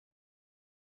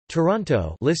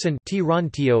Toronto, listen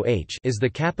is the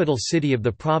capital city of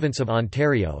the province of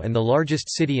Ontario and the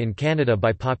largest city in Canada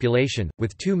by population,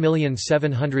 with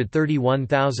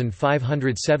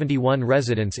 2,731,571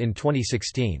 residents in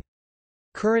 2016.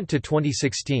 Current to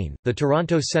 2016, the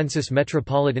Toronto Census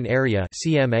Metropolitan Area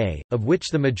 (CMA), of which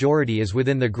the majority is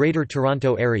within the Greater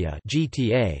Toronto Area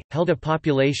 (GTA), held a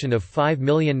population of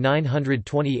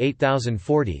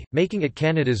 5,928,040, making it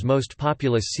Canada's most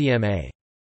populous CMA.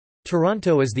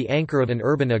 Toronto is the anchor of an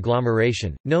urban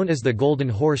agglomeration, known as the Golden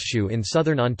Horseshoe in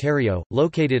southern Ontario,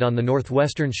 located on the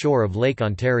northwestern shore of Lake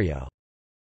Ontario.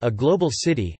 A global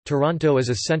city, Toronto is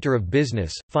a centre of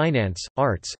business, finance,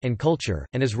 arts, and culture,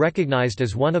 and is recognized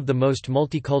as one of the most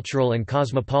multicultural and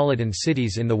cosmopolitan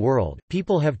cities in the world.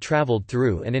 People have travelled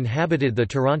through and inhabited the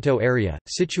Toronto area,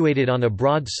 situated on a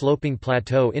broad sloping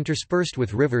plateau interspersed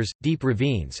with rivers, deep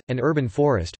ravines, and urban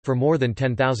forest, for more than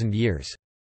 10,000 years.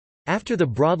 After the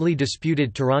broadly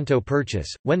disputed Toronto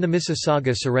Purchase, when the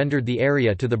Mississauga surrendered the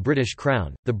area to the British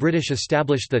Crown, the British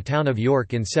established the town of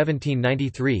York in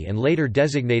 1793 and later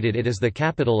designated it as the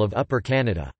capital of Upper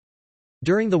Canada.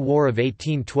 During the War of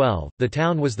 1812, the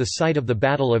town was the site of the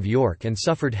Battle of York and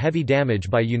suffered heavy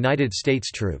damage by United States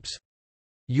troops.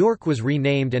 York was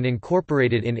renamed and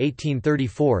incorporated in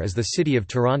 1834 as the City of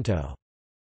Toronto.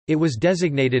 It was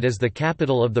designated as the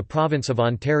capital of the province of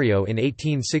Ontario in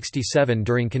 1867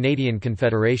 during Canadian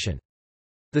Confederation.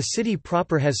 The city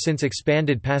proper has since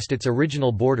expanded past its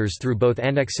original borders through both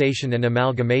annexation and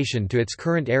amalgamation to its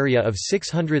current area of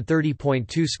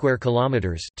 630.2 square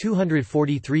kilometers,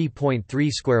 243.3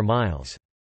 square miles.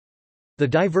 The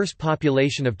diverse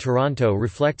population of Toronto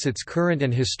reflects its current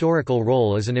and historical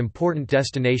role as an important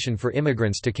destination for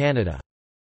immigrants to Canada.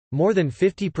 More than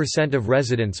 50% of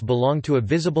residents belong to a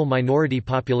visible minority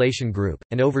population group,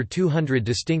 and over 200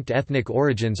 distinct ethnic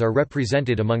origins are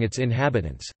represented among its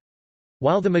inhabitants.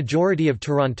 While the majority of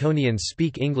Torontonians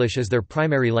speak English as their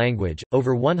primary language,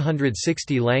 over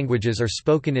 160 languages are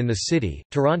spoken in the city.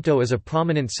 Toronto is a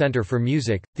prominent centre for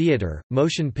music, theatre,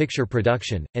 motion picture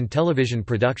production, and television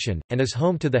production, and is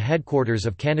home to the headquarters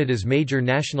of Canada's major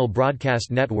national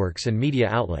broadcast networks and media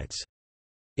outlets.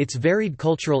 Its varied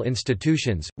cultural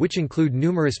institutions, which include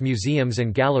numerous museums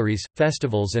and galleries,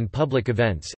 festivals and public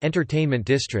events, entertainment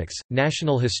districts,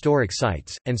 national historic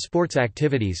sites, and sports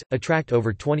activities, attract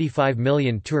over 25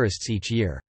 million tourists each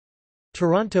year.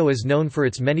 Toronto is known for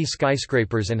its many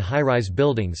skyscrapers and high-rise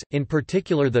buildings, in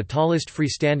particular the tallest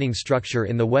freestanding structure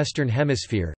in the Western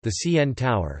Hemisphere, the CN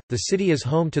Tower. The city is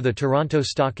home to the Toronto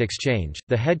Stock Exchange,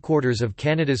 the headquarters of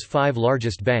Canada's 5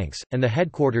 largest banks, and the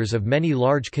headquarters of many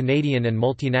large Canadian and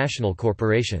multinational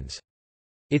corporations.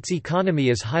 Its economy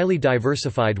is highly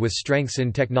diversified with strengths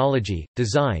in technology,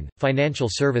 design, financial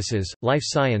services, life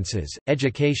sciences,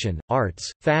 education, arts,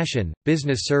 fashion,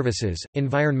 business services,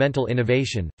 environmental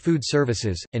innovation, food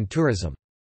services, and tourism.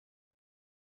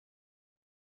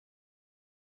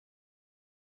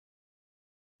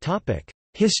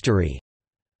 History.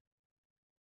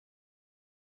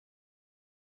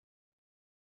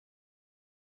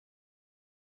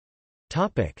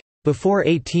 Before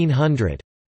 1800.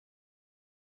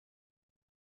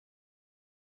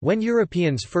 When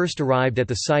Europeans first arrived at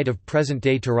the site of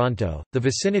present-day Toronto, the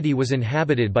vicinity was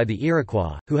inhabited by the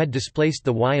Iroquois, who had displaced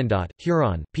the Wyandot,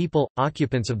 Huron, people,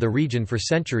 occupants of the region for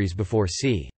centuries before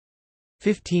c.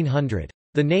 1500.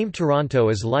 The name Toronto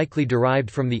is likely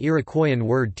derived from the Iroquoian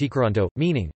word tikaronto,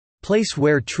 meaning, "place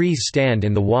where trees stand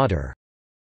in the water."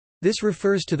 This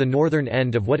refers to the northern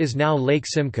end of what is now Lake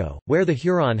Simcoe, where the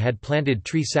Huron had planted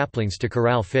tree saplings to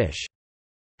corral fish.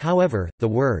 However, the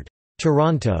word,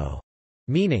 "Toronto",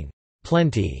 meaning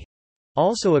plenty,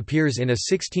 also appears in a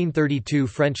 1632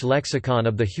 French lexicon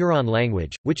of the Huron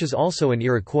language, which is also an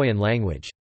Iroquoian language.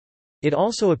 It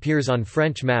also appears on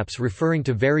French maps referring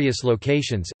to various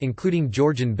locations, including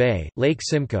Georgian Bay, Lake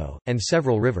Simcoe, and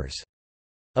several rivers.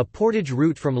 A portage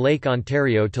route from Lake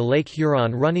Ontario to Lake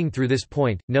Huron running through this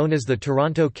point, known as the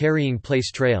Toronto Carrying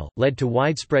Place Trail, led to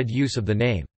widespread use of the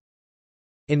name.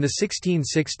 In the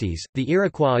 1660s, the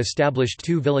Iroquois established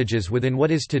 2 villages within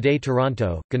what is today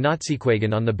Toronto,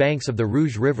 Ganotsequagan on the banks of the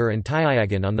Rouge River and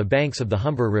Tioyagan on the banks of the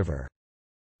Humber River.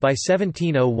 By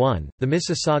 1701, the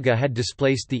Mississauga had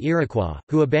displaced the Iroquois,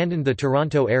 who abandoned the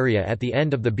Toronto area at the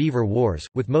end of the Beaver Wars,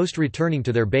 with most returning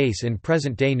to their base in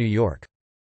present-day New York.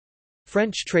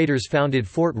 French traders founded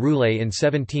Fort Roulet in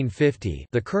 1750.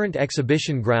 The current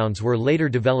exhibition grounds were later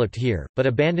developed here, but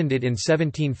abandoned it in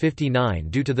 1759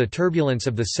 due to the turbulence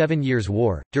of the 7 Years'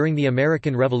 War. During the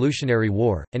American Revolutionary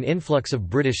War, an influx of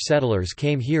British settlers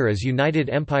came here as United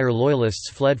Empire Loyalists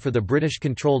fled for the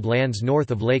British-controlled lands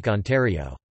north of Lake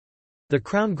Ontario. The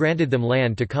Crown granted them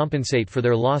land to compensate for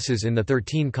their losses in the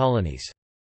 13 colonies.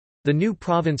 The new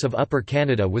province of Upper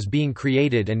Canada was being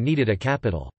created and needed a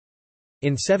capital.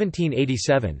 In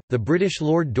 1787, the British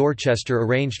Lord Dorchester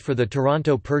arranged for the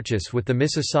Toronto Purchase with the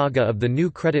Mississauga of the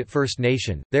new Credit First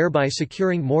Nation, thereby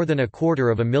securing more than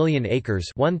 250,000 acres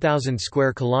 (1,000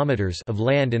 square kilometers) of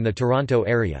land in the Toronto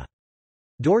area.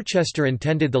 Dorchester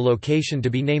intended the location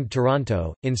to be named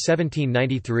Toronto. In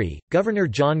 1793, Governor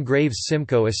John Graves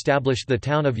Simcoe established the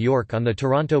town of York on the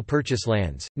Toronto Purchase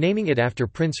lands, naming it after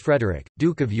Prince Frederick,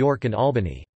 Duke of York and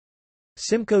Albany.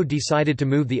 Simcoe decided to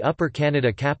move the Upper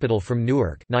Canada capital from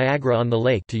Newark,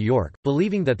 Niagara-on-the-Lake, to York,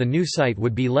 believing that the new site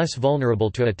would be less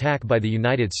vulnerable to attack by the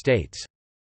United States.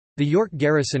 The York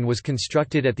garrison was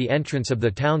constructed at the entrance of the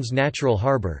town's natural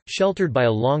harbour, sheltered by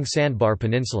a long sandbar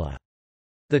peninsula.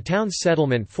 The town's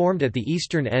settlement formed at the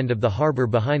eastern end of the harbour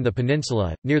behind the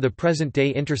peninsula, near the present-day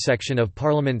intersection of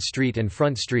Parliament Street and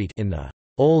Front Street in the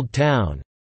Old Town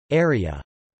area.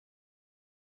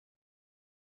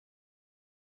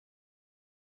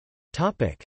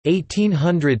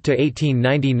 1800 to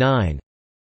 1899.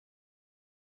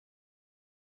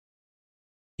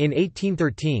 In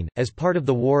 1813, as part of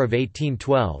the War of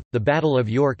 1812, the Battle of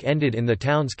York ended in the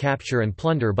town's capture and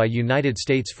plunder by United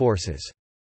States forces.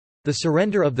 The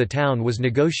surrender of the town was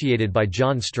negotiated by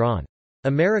John Strawn.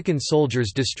 American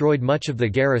soldiers destroyed much of the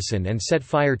garrison and set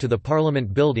fire to the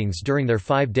Parliament buildings during their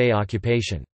 5-day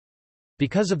occupation.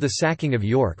 Because of the sacking of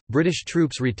York, British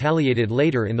troops retaliated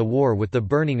later in the war with the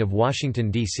burning of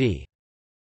Washington, D.C.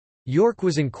 York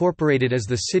was incorporated as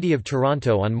the City of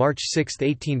Toronto on March 6,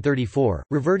 1834,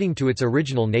 reverting to its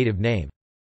original native name.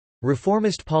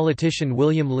 Reformist politician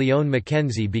William Lyon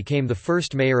Mackenzie became the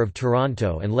first mayor of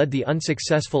Toronto and led the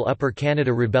unsuccessful Upper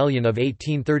Canada Rebellion of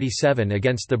 1837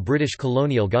 against the British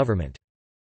colonial government.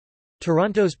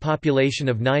 Toronto's population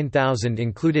of 9,000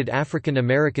 included African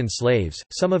American slaves,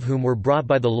 some of whom were brought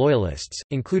by the Loyalists,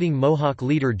 including Mohawk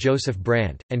leader Joseph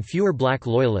Brant, and fewer black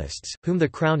Loyalists, whom the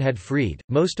Crown had freed.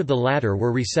 Most of the latter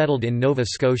were resettled in Nova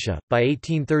Scotia. By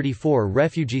 1834,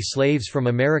 refugee slaves from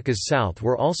America's South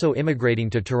were also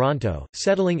immigrating to Toronto,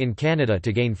 settling in Canada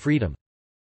to gain freedom.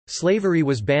 Slavery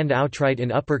was banned outright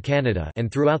in Upper Canada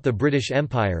and throughout the British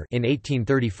Empire in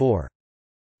 1834.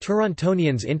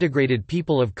 Torontonians integrated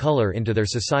people of colour into their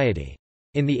society.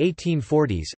 In the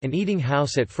 1840s, an eating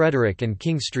house at Frederick and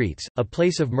King Streets, a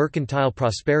place of mercantile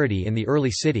prosperity in the early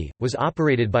city, was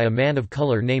operated by a man of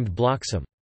colour named Bloxham.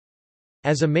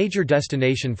 As a major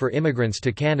destination for immigrants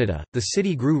to Canada, the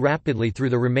city grew rapidly through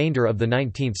the remainder of the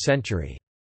 19th century.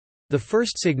 The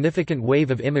first significant wave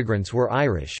of immigrants were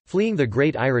Irish, fleeing the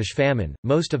Great Irish Famine.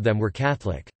 Most of them were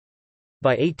Catholic.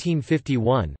 By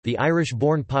 1851, the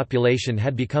Irish-born population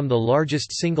had become the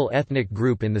largest single ethnic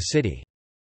group in the city.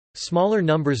 Smaller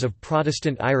numbers of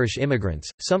Protestant Irish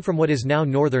immigrants, some from what is now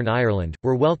Northern Ireland,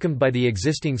 were welcomed by the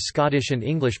existing Scottish and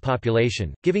English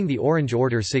population, giving the Orange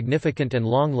Order significant and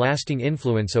long-lasting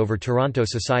influence over Toronto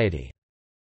society.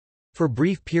 For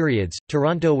brief periods,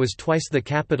 Toronto was twice the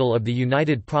capital of the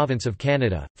United Province of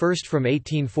Canada, first from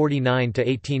 1849 to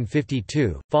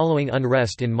 1852, following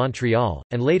unrest in Montreal,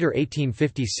 and later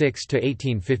 1856 to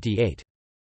 1858.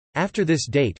 After this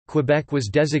date, Quebec was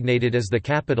designated as the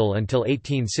capital until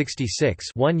 1866,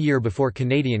 1 year before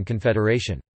Canadian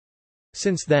Confederation.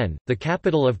 Since then, the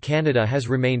capital of Canada has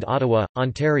remained Ottawa,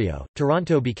 Ontario.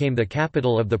 Toronto became the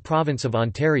capital of the province of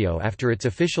Ontario after its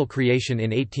official creation in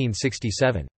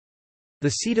 1867. The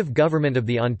seat of government of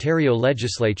the Ontario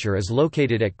Legislature is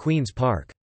located at Queen's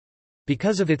Park.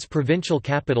 Because of its provincial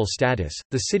capital status,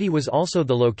 the city was also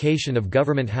the location of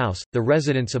Government House, the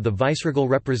residence of the viceregal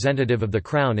representative of the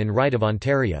Crown in right of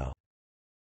Ontario.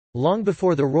 Long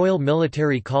before the Royal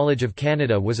Military College of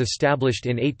Canada was established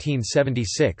in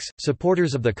 1876,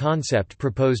 supporters of the concept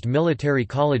proposed military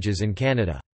colleges in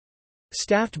Canada.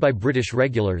 Staffed by British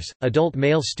regulars, adult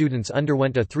male students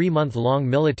underwent a 3-month-long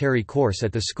military course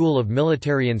at the School of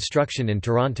Military Instruction in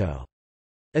Toronto.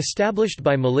 Established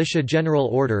by Militia General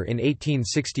Order in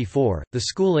 1864, the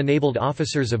school enabled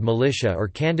officers of militia or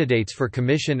candidates for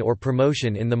commission or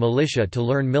promotion in the militia to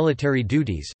learn military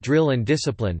duties, drill and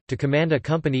discipline, to command a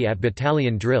company at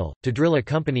battalion drill, to drill a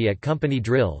company at company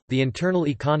drill, the internal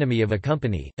economy of a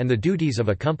company, and the duties of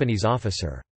a company's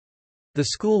officer. The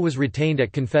school was retained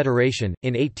at Confederation,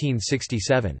 in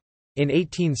 1867. In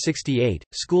 1868,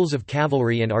 schools of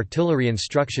cavalry and artillery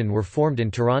instruction were formed in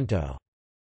Toronto.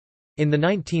 In the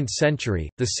 19th century,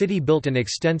 the city built an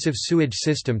extensive sewage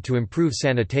system to improve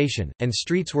sanitation, and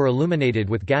streets were illuminated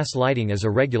with gas lighting as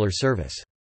a regular service.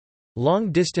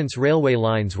 Long-distance railway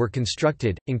lines were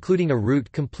constructed, including a route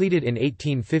completed in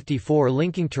 1854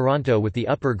 linking Toronto with the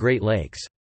Upper Great Lakes.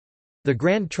 The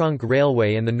Grand Trunk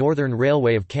Railway and the Northern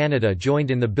Railway of Canada joined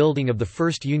in the building of the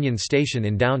first Union Station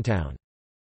in downtown.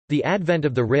 The advent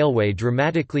of the railway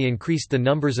dramatically increased the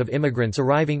numbers of immigrants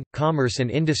arriving, commerce and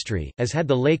industry, as had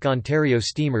the Lake Ontario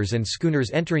steamers and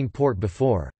schooners entering port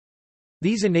before.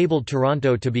 These enabled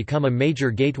Toronto to become a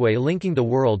major gateway linking the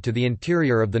world to the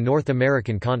interior of the North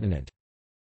American continent.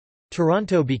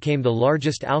 Toronto became the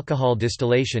largest alcohol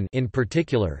distillation, in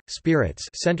particular, spirits,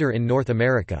 center in North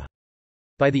America.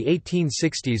 By the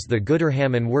 1860s, the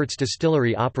Gooderham and Wirtz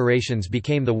distillery operations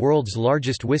became the world's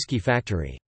largest whiskey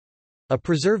factory. A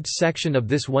preserved section of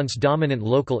this once dominant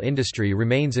local industry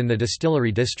remains in the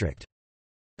distillery district.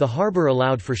 The harbour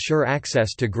allowed for sure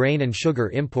access to grain and sugar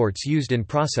imports used in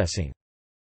processing.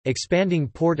 Expanding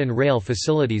port and rail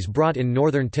facilities brought in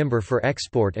northern timber for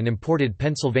export and imported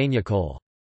Pennsylvania coal.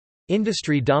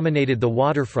 Industry dominated the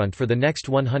waterfront for the next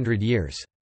 100 years.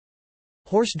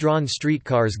 Horse-drawn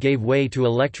streetcars gave way to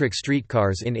electric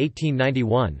streetcars in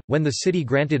 1891, when the city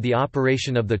granted the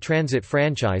operation of the transit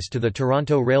franchise to the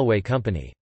Toronto Railway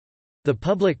Company. The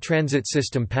public transit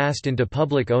system passed into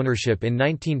public ownership in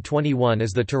 1921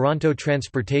 as the Toronto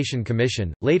Transportation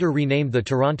Commission, later renamed the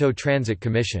Toronto Transit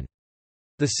Commission.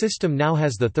 The system now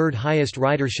has the third highest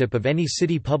ridership of any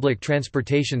city public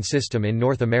transportation system in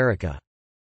North America.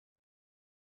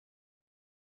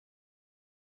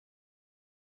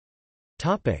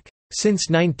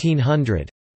 Since 1900.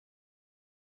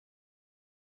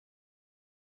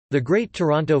 The Great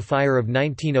Toronto Fire of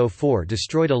 1904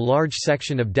 destroyed a large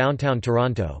section of downtown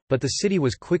Toronto, but the city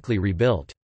was quickly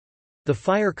rebuilt. The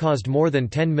fire caused more than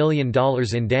 $10 million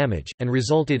in damage, and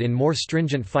resulted in more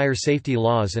stringent fire safety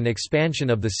laws and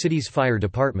expansion of the city's fire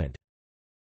department.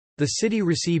 The city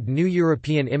received new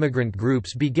European immigrant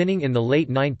groups beginning in the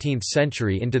late 19th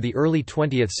century into the early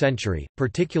 20th century,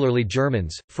 particularly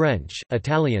Germans, French,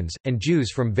 Italians, and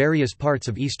Jews from various parts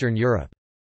of Eastern Europe.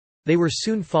 They were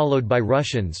soon followed by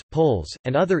Russians, Poles,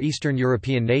 and other Eastern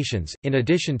European nations, in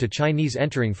addition to Chinese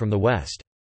entering from the West.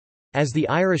 As the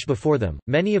Irish before them,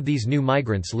 many of these new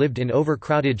migrants lived in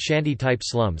overcrowded shanty-type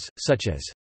slums, such as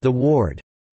the Ward,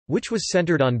 which was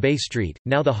centered on Bay Street,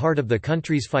 now the heart of the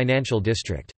country's financial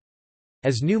district.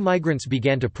 As new migrants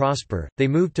began to prosper, they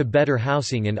moved to better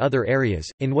housing in other areas,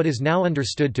 in what is now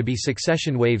understood to be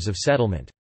succession waves of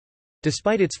settlement.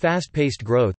 Despite its fast-paced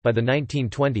growth, by the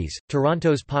 1920s,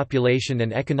 Toronto's population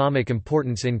and economic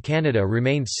importance in Canada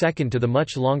remained second to the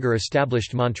much longer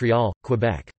established Montreal,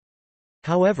 Quebec.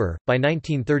 However, by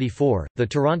 1934, the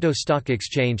Toronto Stock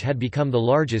Exchange had become the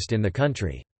largest in the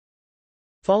country.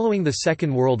 Following the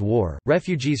Second World War,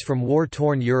 refugees from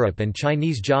war-torn Europe and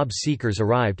Chinese job seekers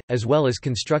arrived, as well as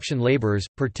construction laborers,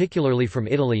 particularly from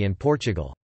Italy and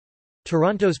Portugal.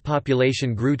 Toronto's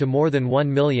population grew to more than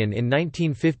 1 million in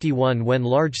 1951 when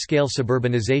large-scale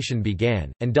suburbanization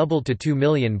began, and doubled to 2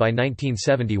 million by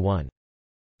 1971.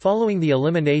 Following the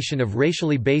elimination of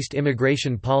racially based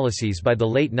immigration policies by the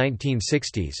late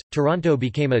 1960s, Toronto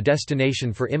became a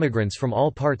destination for immigrants from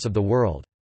all parts of the world.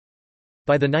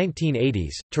 By the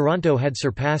 1980s, Toronto had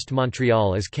surpassed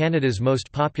Montreal as Canada's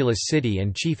most populous city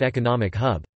and chief economic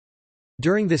hub.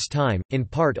 During this time, in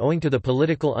part owing to the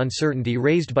political uncertainty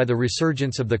raised by the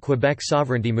resurgence of the Quebec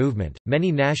sovereignty movement,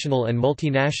 many national and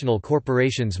multinational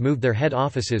corporations moved their head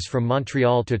offices from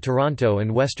Montreal to Toronto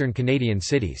and Western Canadian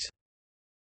cities.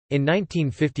 In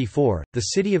 1954, the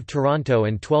City of Toronto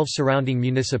and 12 surrounding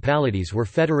municipalities were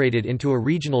federated into a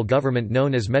regional government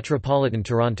known as Metropolitan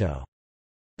Toronto.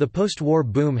 The post-war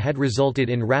boom had resulted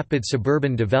in rapid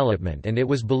suburban development, and it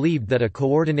was believed that a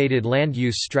coordinated land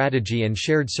use strategy and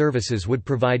shared services would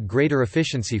provide greater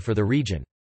efficiency for the region.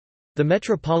 The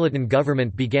metropolitan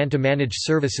government began to manage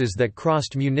services that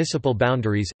crossed municipal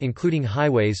boundaries, including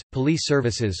highways, police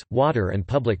services, water and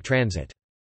public transit.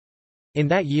 In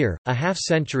that year, a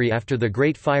half-century after the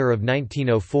Great Fire of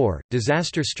 1904,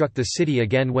 disaster struck the city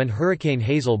again when Hurricane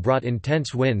Hazel brought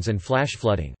intense winds and flash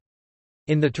flooding.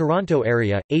 In the Toronto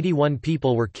area, 81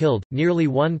 people were killed, nearly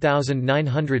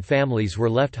 1,900 families were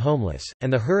left homeless,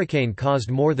 and the hurricane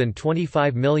caused more than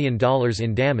 $25 million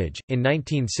in damage. In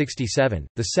 1967,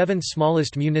 the 7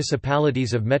 smallest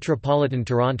municipalities of metropolitan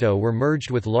Toronto were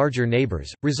merged with larger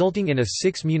neighbours, resulting in a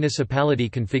 6-municipality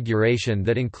configuration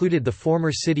that included the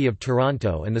former City of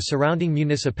Toronto and the surrounding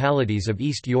municipalities of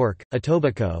East York,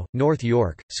 Etobicoke, North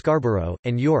York, Scarborough,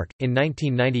 and York. In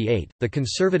 1998, the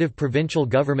Conservative provincial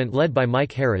government led by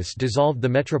Mike Harris dissolved the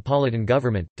metropolitan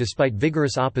government, despite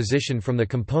vigorous opposition from the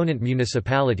component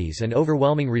municipalities and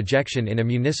overwhelming rejection in a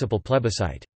municipal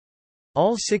plebiscite.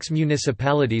 All 6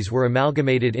 municipalities were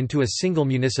amalgamated into a single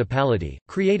municipality,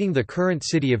 creating the current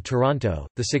City of Toronto,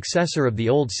 the successor of the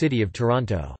old City of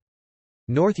Toronto.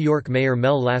 North York Mayor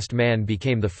Mel Lastman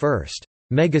became the first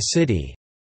 «mega-city»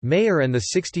 mayor and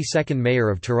the 62nd mayor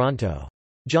of Toronto.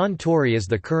 John Tory is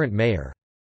the current mayor.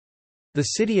 The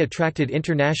city attracted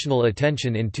international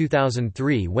attention in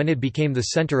 2003 when it became the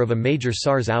center of a major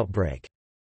SARS outbreak.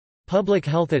 Public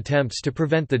health attempts to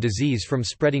prevent the disease from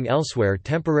spreading elsewhere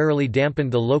temporarily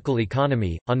dampened the local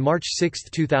economy. On March 6,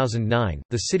 2009,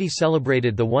 the city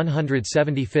celebrated the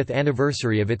 175th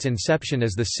anniversary of its inception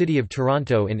as the City of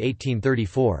Toronto in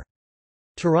 1834.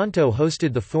 Toronto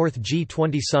hosted the 4th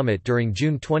G20 summit during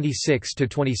June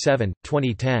 26–27,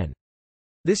 2010.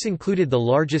 This included the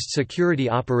largest security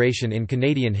operation in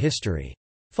Canadian history.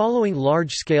 Following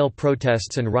large-scale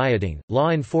protests and rioting, law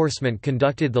enforcement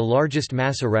conducted the largest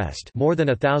mass arrest, more than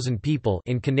 1,000 people,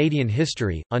 in Canadian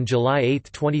history. On July 8,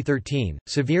 2013,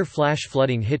 severe flash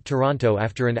flooding hit Toronto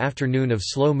after an afternoon of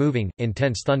slow-moving,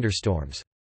 intense thunderstorms.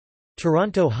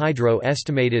 Toronto Hydro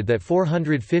estimated that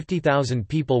 450,000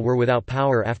 people were without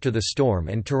power after the storm,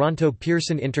 and Toronto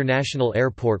Pearson International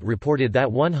Airport reported that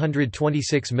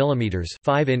 126 mm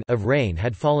 (5 in) of rain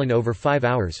had fallen over 5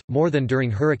 hours, more than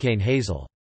during Hurricane Hazel.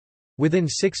 Within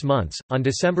 6 months, on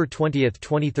December 20,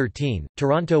 2013,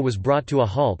 Toronto was brought to a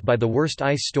halt by the worst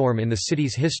ice storm in the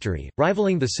city's history,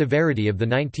 rivaling the severity of the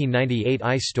 1998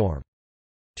 ice storm.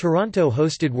 Toronto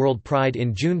hosted World Pride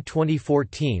in June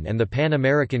 2014 and the Pan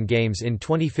American Games in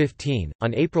 2015.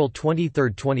 On April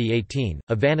 23, 2018,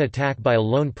 a van attack by a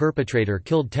lone perpetrator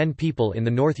killed 10 people in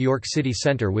the North York City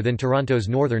Centre within Toronto's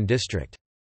Northern District.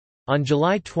 On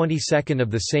July 22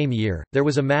 of the same year, there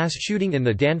was a mass shooting in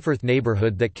the Danforth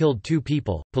neighbourhood that killed 2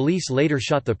 people. Police later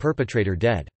shot the perpetrator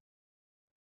dead.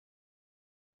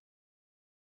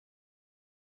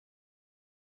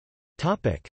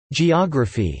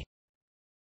 Geography.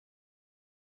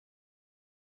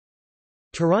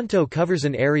 Toronto covers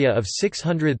an area of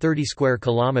 630 square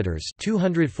kilometers,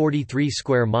 243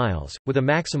 square miles, with a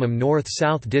maximum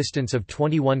north-south distance of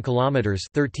 21 kilometers,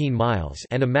 13 miles,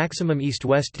 and a maximum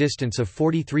east-west distance of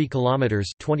 43 kilometers,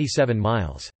 27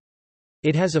 miles.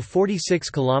 It has a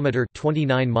 46-kilometer,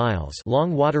 29 miles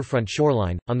long waterfront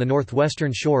shoreline on the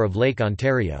northwestern shore of Lake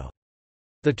Ontario.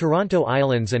 The Toronto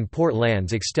Islands and Port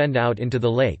Lands extend out into the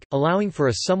lake, allowing for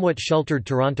a somewhat sheltered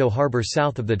Toronto harbour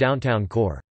south of the downtown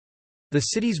core. The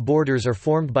city's borders are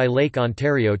formed by Lake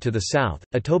Ontario to the south,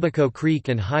 Etobicoke Creek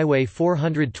and Highway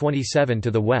 427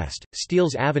 to the west,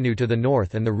 Steeles Avenue to the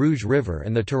north, and the Rouge River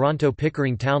and the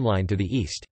Toronto-Pickering Town Line to the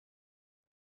east.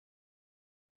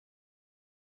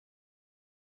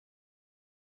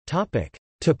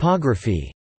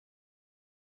 Topography.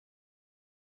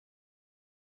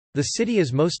 The city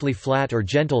is mostly flat or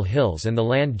gentle hills, and the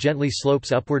land gently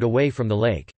slopes upward away from the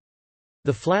lake.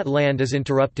 The flat land is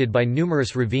interrupted by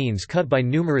numerous ravines cut by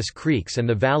numerous creeks and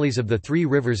the valleys of the 3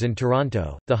 rivers in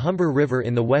Toronto, the Humber River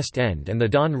in the West End and the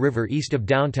Don River east of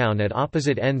downtown at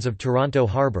opposite ends of Toronto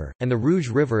Harbour, and the Rouge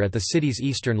River at the city's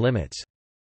eastern limits.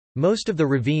 Most of the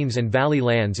ravines and valley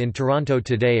lands in Toronto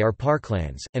today are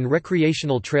parklands, and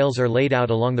recreational trails are laid out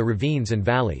along the ravines and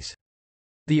valleys.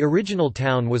 The original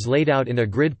town was laid out in a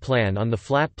grid plan on the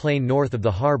flat plain north of the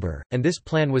harbour, and this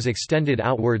plan was extended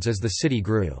outwards as the city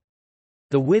grew.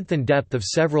 The width and depth of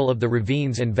several of the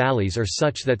ravines and valleys are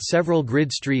such that several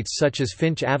grid streets such as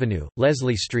Finch Avenue,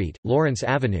 Leslie Street, Lawrence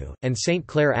Avenue, and St.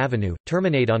 Clair Avenue,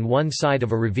 terminate on one side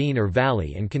of a ravine or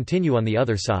valley and continue on the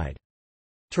other side.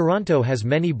 Toronto has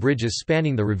many bridges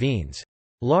spanning the ravines.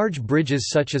 Large bridges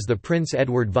such as the Prince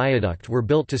Edward Viaduct were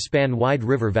built to span wide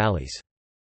river valleys.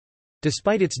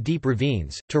 Despite its deep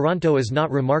ravines, Toronto is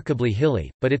not remarkably hilly,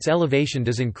 but its elevation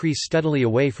does increase steadily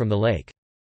away from the lake.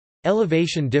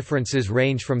 Elevation differences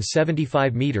range from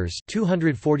 75 metres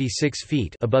 (246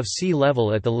 feet) above sea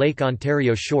level at the Lake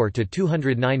Ontario shore to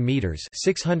 209 metres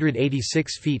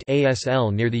 (686 feet)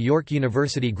 ASL near the York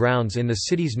University grounds in the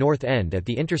city's north end at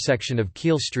the intersection of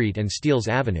Keele Street and Steeles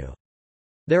Avenue.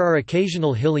 There are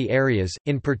occasional hilly areas,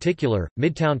 in particular,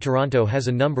 Midtown Toronto has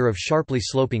a number of sharply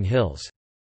sloping hills.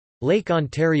 Lake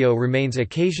Ontario remains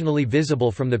occasionally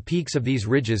visible from the peaks of these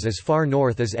ridges as far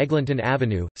north as Eglinton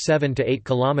Avenue, 7 to 8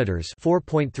 kilometers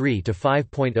 (4.3 to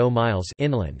 5.0 miles)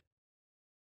 inland.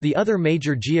 The other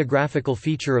major geographical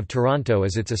feature of Toronto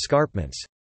is its escarpments.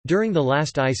 During the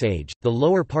last ice age, the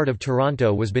lower part of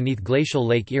Toronto was beneath glacial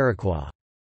Lake Iroquois.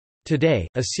 Today,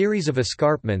 a series of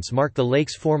escarpments mark the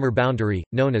lake's former boundary,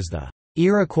 known as the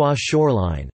Iroquois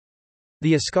shoreline.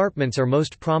 The escarpments are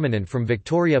most prominent from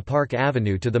Victoria Park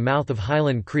Avenue to the mouth of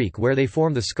Highland Creek, where they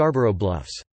form the Scarborough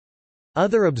Bluffs.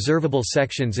 Other observable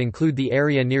sections include the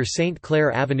area near St.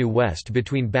 Clair Avenue west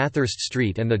between Bathurst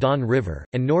Street and the Don River,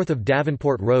 and north of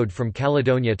Davenport Road from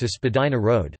Caledonia to Spadina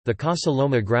Road. The Casa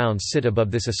Loma grounds sit above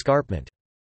this escarpment.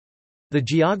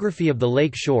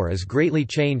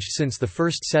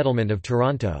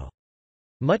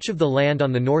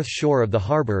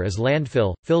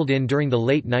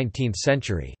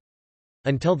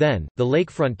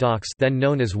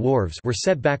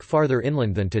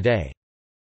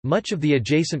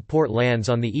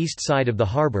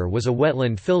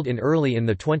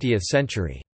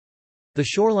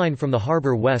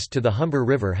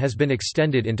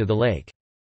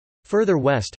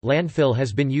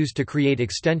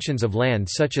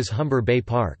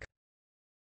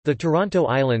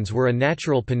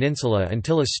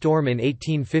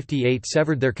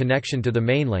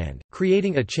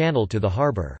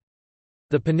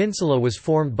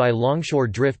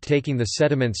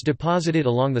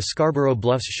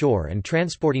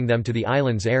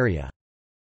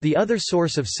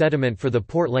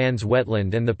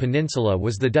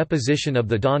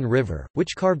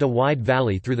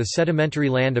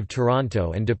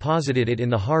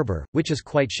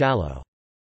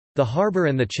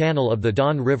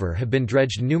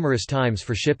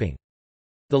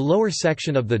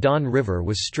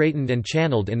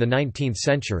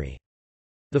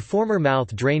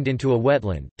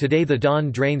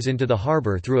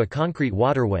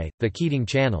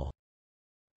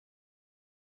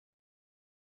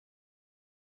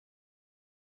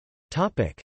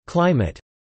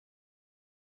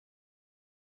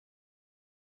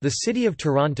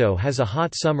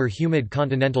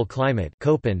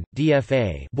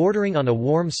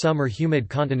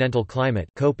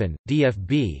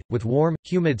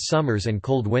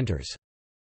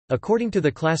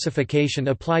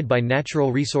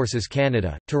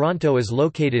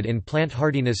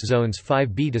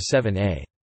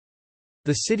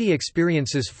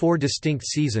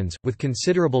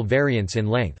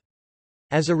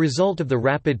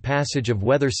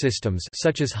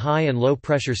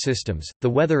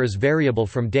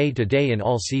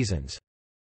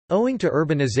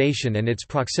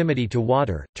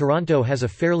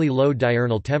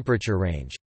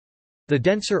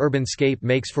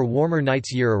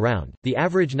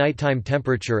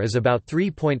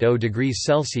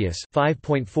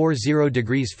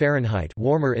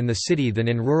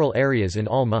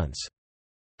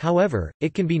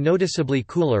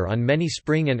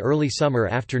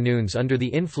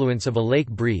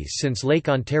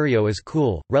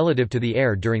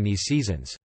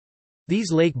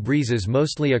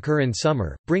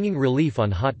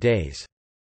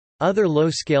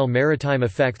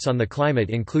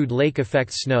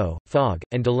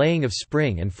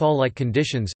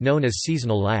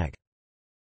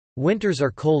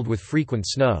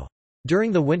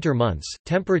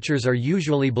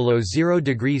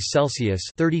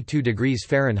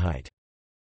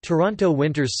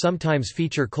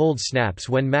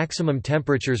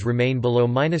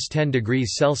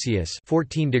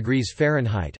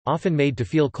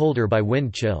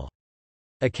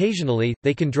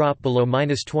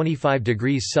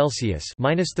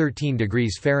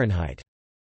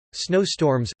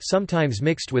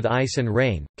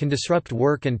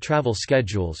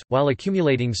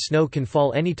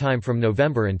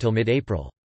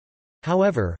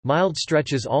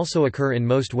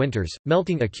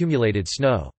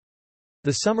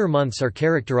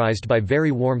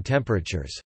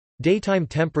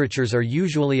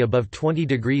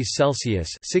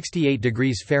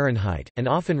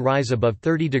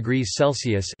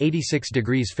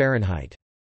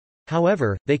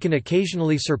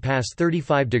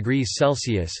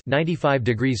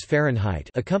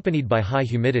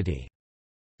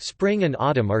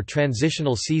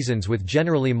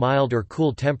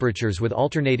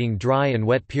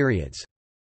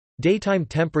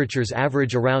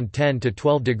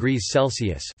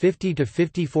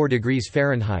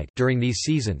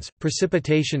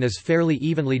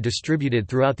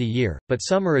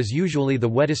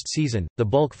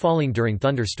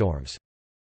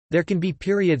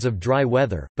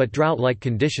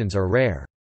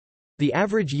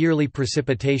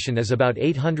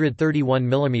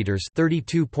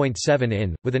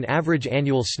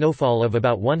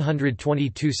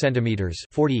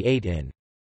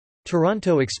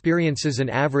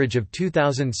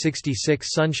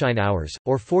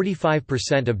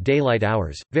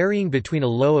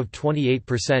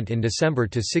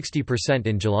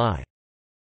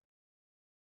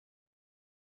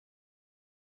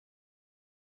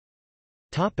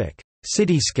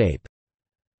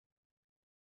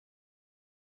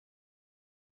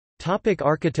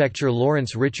 Architecture.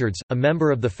 Lawrence Richards, a member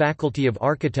of the Faculty of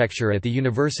Architecture at the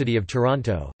University of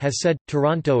Toronto, has said,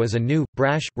 "Toronto is a new,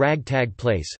 brash, ragtag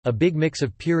place, a big mix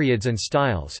of periods and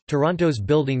styles. Toronto's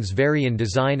buildings vary in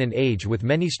design and age, with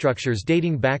many structures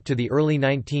dating back to the early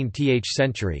 19th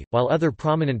century, while other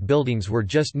prominent buildings were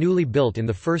just newly built in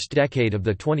the first decade of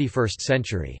the 21st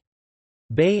century.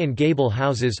 Bay and gable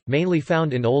houses, mainly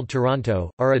found in Old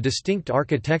Toronto, are a distinct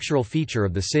architectural feature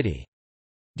of the city.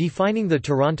 Defining the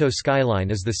Toronto skyline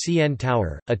is the CN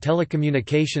Tower, a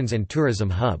telecommunications and tourism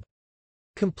hub.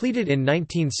 Completed in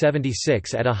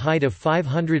 1976 at a height of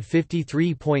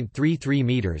 553.33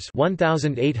 meters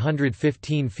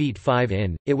 (1,815 feet 5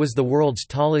 in), it was the world's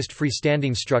tallest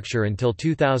freestanding structure until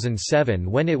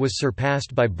 2007, when it was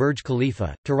surpassed by Burj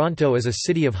Khalifa. Toronto is a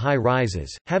city of high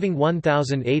rises, having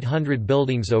 1,800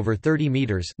 buildings over 30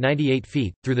 meters (98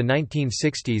 feet). Through the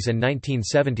 1960s and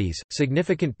 1970s,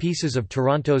 significant pieces of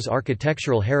Toronto's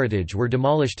architectural heritage were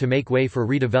demolished to make way for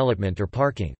redevelopment or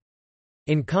parking.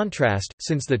 In contrast,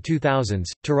 since the 2000s,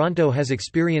 Toronto has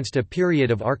experienced a period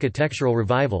of architectural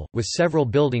revival, with several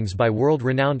buildings by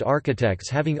world-renowned architects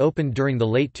having opened during the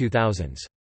late 2000s.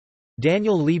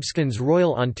 Daniel Libeskind's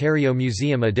Royal Ontario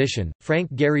Museum edition,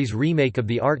 Frank Gehry's remake of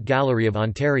the Art Gallery of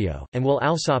Ontario, and Will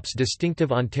Alsop's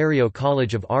distinctive Ontario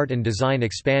College of Art and Design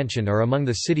expansion are among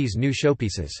the city's new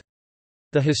showpieces.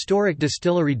 The historic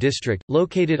Distillery District,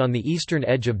 located on the eastern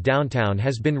edge of downtown,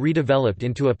 has been redeveloped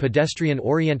into a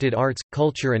pedestrian-oriented arts,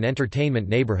 culture and entertainment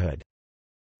neighborhood.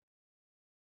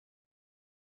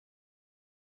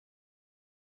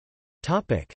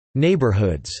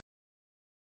 Neighborhoods.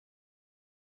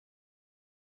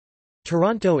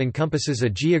 Toronto encompasses a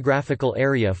geographical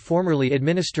area formerly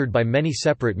administered by many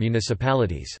separate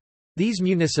municipalities. These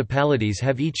municipalities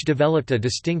have each developed a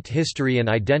distinct history and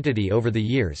identity over the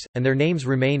years, and their names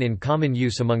remain in common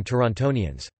use among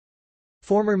Torontonians.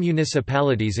 Former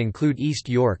municipalities include East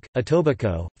York,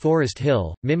 Etobicoke, Forest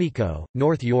Hill, Mimico,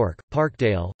 North York,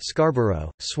 Parkdale, Scarborough,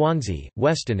 Swansea,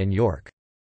 Weston and York.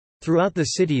 Throughout the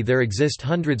city there exist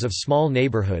hundreds of small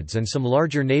neighbourhoods and some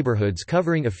larger neighbourhoods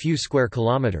covering a few square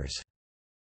kilometres.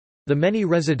 The many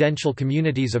residential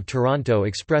communities of Toronto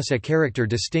express a character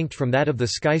distinct from that of the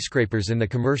skyscrapers in the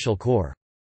commercial core.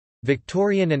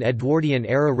 Victorian and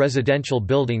Edwardian-era residential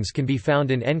buildings can be found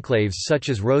in enclaves such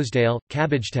as Rosedale,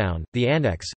 Cabbagetown, the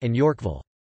Annex, and Yorkville.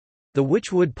 The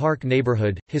Wychwood Park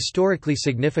neighbourhood, historically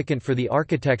significant for the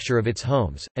architecture of its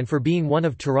homes, and for being one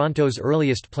of Toronto's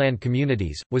earliest planned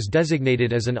communities, was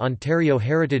designated as an Ontario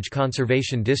Heritage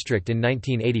Conservation District in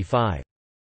 1985.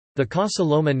 The Casa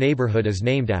Loma neighbourhood is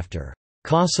named after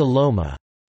Casa Loma,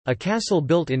 a castle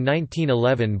built in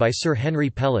 1911 by Sir Henry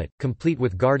Pellet, complete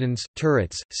with gardens,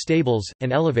 turrets, stables,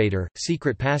 an elevator,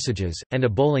 secret passages, and a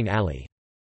bowling alley.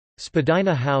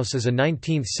 Spadina House is a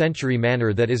 19th-century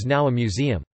manor that is now a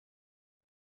museum.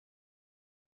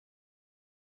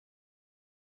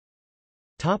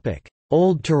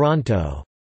 Old Toronto.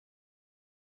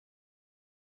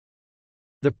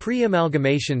 The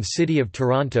pre-amalgamation City of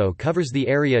Toronto covers the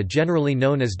area generally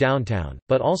known as downtown,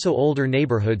 but also older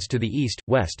neighbourhoods to the east,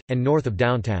 west, and north of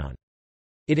downtown.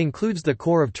 It includes the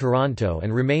core of Toronto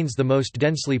and remains the most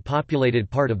densely populated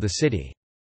part of the city.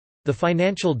 The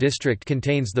financial district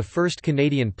contains the First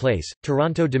Canadian Place,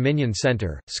 Toronto Dominion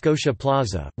Centre, Scotia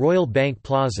Plaza, Royal Bank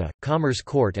Plaza, Commerce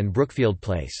Court and Brookfield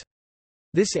Place.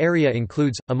 This area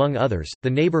includes, among others, the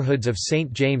neighbourhoods of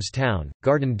St. James Town,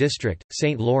 Garden District,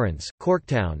 St. Lawrence,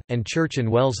 Corktown, and Church and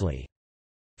Wellesley.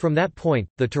 From that point,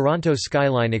 the Toronto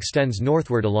skyline extends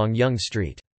northward along Yonge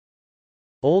Street.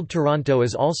 Old Toronto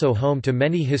is also home to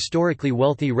many historically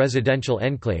wealthy residential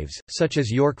enclaves, such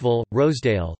as Yorkville,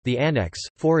 Rosedale, the Annex,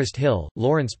 Forest Hill,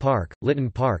 Lawrence Park,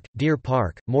 Lytton Park, Deer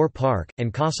Park, Moore Park,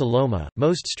 and Casa Loma,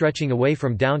 most stretching away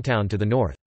from downtown to the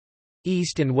north.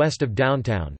 East and west of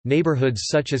downtown, neighbourhoods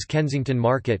such as Kensington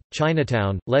Market,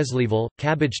 Chinatown, Leslieville,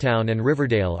 Cabbagetown and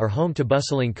Riverdale are home to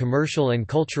bustling commercial and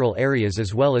cultural areas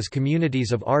as well as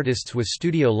communities of artists with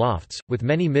studio lofts, with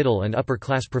many middle and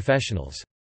upper-class professionals.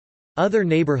 Other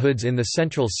neighbourhoods in the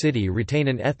central city retain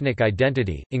an ethnic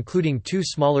identity, including two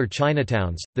smaller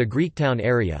Chinatowns, the Greektown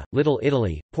area, Little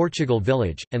Italy, Portugal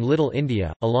Village, and Little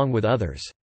India, along with others.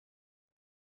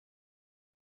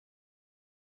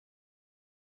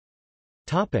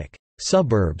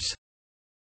 Suburbs.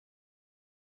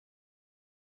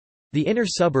 The inner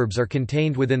suburbs are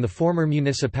contained within the former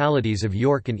municipalities of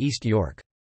York and East York.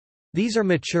 These are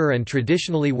mature and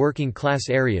traditionally working-class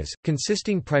areas,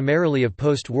 consisting primarily of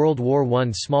post-World War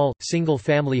I small,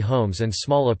 single-family homes and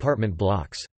small apartment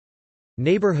blocks.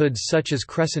 Neighbourhoods such as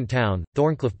Crescent Town,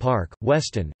 Thorncliffe Park,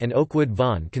 Weston, and Oakwood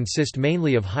Vaughan consist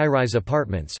mainly of high-rise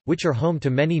apartments, which are home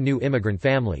to many new immigrant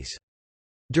families.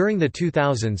 During the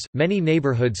 2000s, many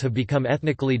neighbourhoods have become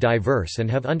ethnically diverse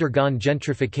and have undergone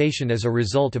gentrification as a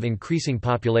result of increasing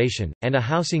population, and a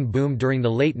housing boom during the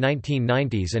late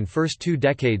 1990s and first 2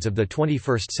 decades of the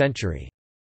 21st century.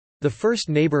 The first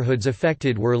neighbourhoods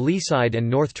affected were Leaside and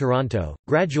North Toronto,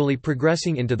 gradually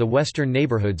progressing into the western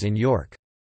neighbourhoods in York.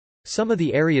 Some of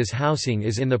the area's housing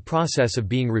is in the process of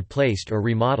being replaced or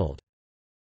remodeled.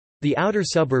 The outer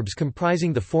suburbs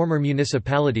comprising the former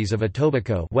municipalities of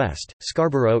Etobicoke West,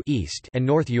 Scarborough East, and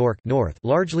North York North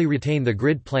largely retain the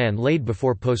grid plan laid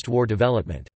before post-war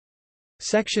development.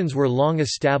 Sections were long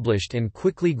established and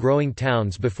quickly growing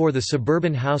towns before the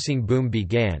suburban housing boom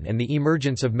began and the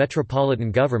emergence of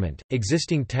metropolitan government.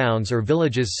 Existing towns or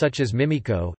villages such as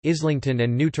Mimico, Islington,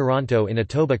 and New Toronto in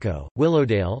Etobicoke,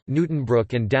 Willowdale,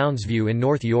 Newtonbrook, and Downsview in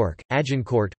North York,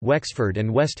 Agincourt, Wexford,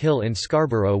 and West Hill in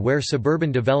Scarborough, where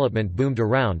suburban development boomed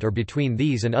around or between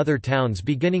these and other towns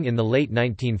beginning in the late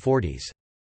 1940s.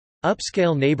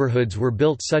 Upscale neighbourhoods were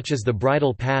built such as the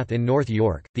Bridle Path in North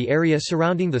York, the area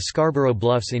surrounding the Scarborough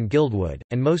Bluffs in Guildwood,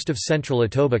 and most of central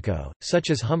Etobicoke, such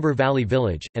as Humber Valley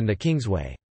Village, and the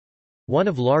Kingsway. One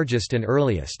of largest and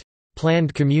earliest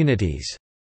planned communities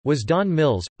was Don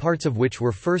Mills, parts of which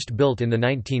were first built in the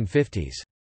 1950s.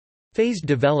 Phased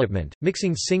development,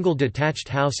 mixing single detached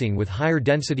housing with higher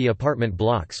density apartment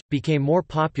blocks, became more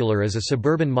popular as a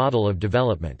suburban model of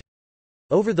development.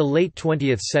 Over the late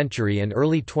 20th century and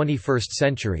early 21st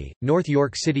century, North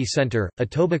York City Centre,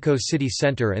 Etobicoke City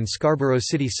Centre, and Scarborough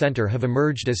City Centre have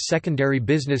emerged as secondary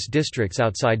business districts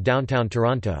outside downtown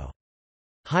Toronto.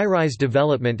 High-rise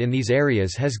development in these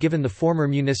areas has given the former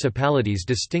municipalities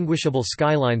distinguishable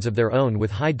skylines of their own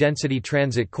with high-density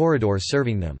transit corridors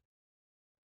serving them.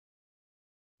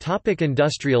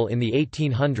 Industrial. In the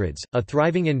 1800s, a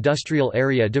thriving industrial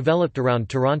area developed around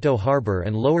Toronto Harbour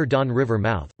and lower Don River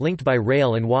mouth, linked by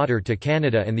rail and water to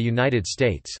Canada and the United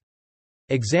States.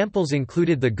 Examples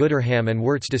included the Gooderham and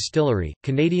Wirtz Distillery,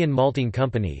 Canadian Malting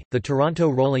Company, the Toronto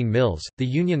Rolling Mills, the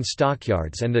Union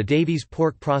Stockyards, and the Davies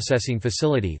Pork Processing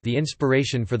Facility, the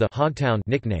inspiration for the Hogtown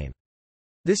nickname.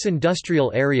 This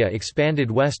industrial area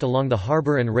expanded west along the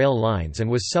harbour and rail lines and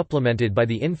was supplemented by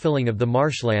the infilling of the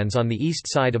marshlands on the east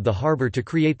side of the harbour to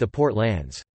create the port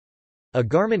lands. A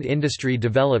garment industry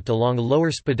developed along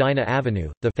Lower Spadina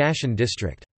Avenue, the Fashion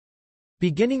District.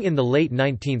 Beginning in the late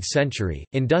 19th century,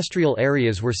 industrial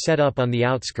areas were set up on the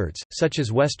outskirts, such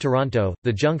as West Toronto,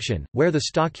 the Junction, where the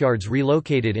stockyards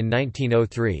relocated in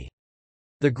 1903.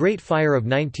 The Great Fire of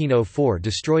 1904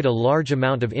 destroyed a large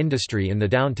amount of industry in the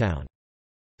downtown.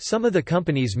 Some of the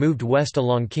companies moved west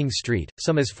along King Street,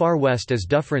 some as far west as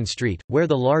Dufferin Street, where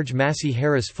the large Massey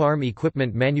Harris Farm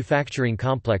Equipment Manufacturing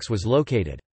Complex was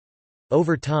located.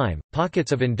 Over time,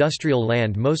 pockets of industrial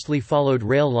land mostly followed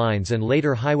rail lines and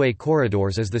later highway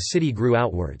corridors as the city grew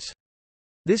outwards.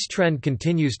 This trend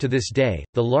continues to this day.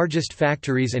 The largest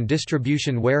factories and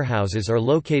distribution warehouses are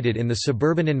located in the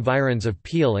suburban environs of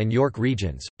Peel and York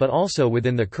regions, but also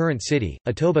within the current city,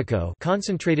 Etobicoke,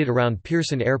 concentrated around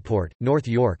Pearson Airport, North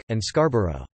York, and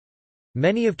Scarborough.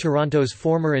 Many of Toronto's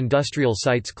former industrial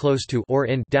sites close to or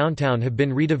in downtown have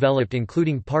been redeveloped,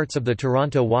 including parts of the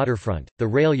Toronto waterfront, the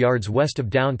rail yards west of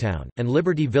downtown, and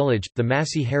Liberty Village. The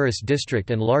Massey Harris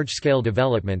district and large-scale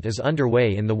development is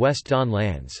underway in the West Don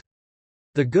lands.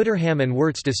 The Gooderham and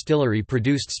Wirtz Distillery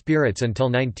produced spirits until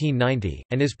 1990,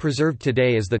 and is preserved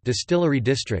today as the Distillery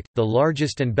District, the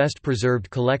largest and best preserved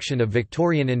collection of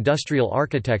Victorian industrial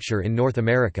architecture in North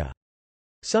America.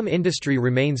 Some industry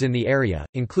remains in the area,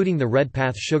 including the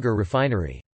Redpath Sugar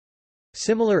Refinery.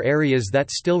 Similar areas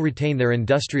that still retain their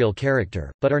industrial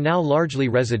character, but are now largely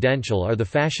residential, are the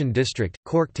Fashion District,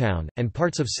 Corktown, and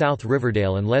parts of South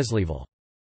Riverdale and Leslieville.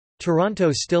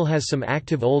 Toronto still has some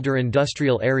active older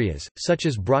industrial areas, such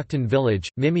as Brockton Village,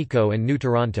 Mimico, and New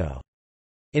Toronto.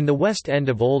 In the west end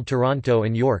of Old Toronto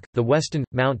and York, the Weston,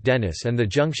 Mount Dennis, and the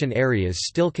Junction areas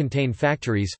still contain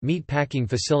factories, meat packing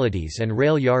facilities, and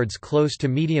rail yards close to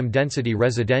medium-density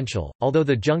residential. Although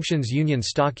the Junction's Union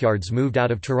Stockyards moved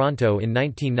out of Toronto in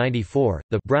 1994,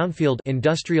 the brownfield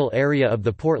industrial area of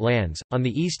the Port Lands, on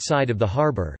the east side of the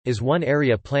harbour, is one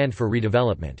area planned for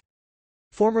redevelopment.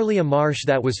 Formerly a marsh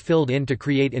that was filled in to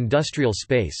create industrial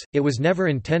space, it was never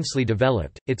intensely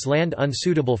developed, its land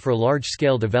unsuitable for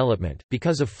large-scale development,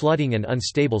 because of flooding and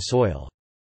unstable soil.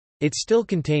 It still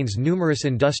contains numerous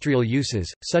industrial uses,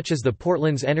 such as the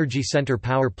Portland's Energy Center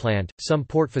power plant, some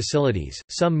port facilities,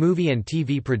 some movie and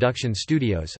TV production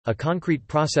studios, a concrete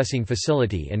processing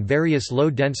facility and various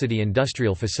low-density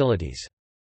industrial facilities.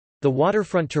 The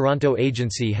Waterfront Toronto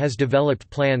Agency has developed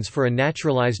plans for a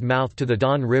naturalized mouth to the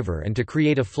Don River and to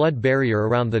create a flood barrier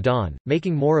around the Don,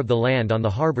 making more of the land on the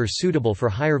harbour suitable for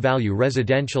higher-value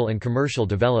residential and commercial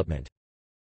development.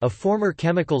 A former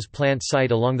chemicals plant site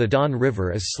along the Don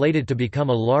River is slated to become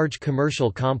a large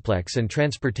commercial complex and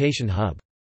transportation hub.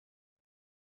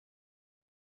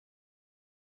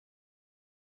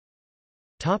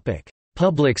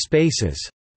 Public spaces.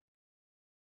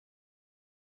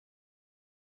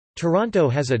 Toronto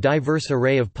has a diverse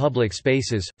array of public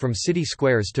spaces, from city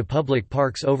squares to public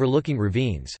parks overlooking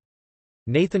ravines.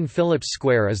 Nathan Phillips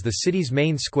Square is the city's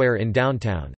main square in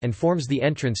downtown, and forms the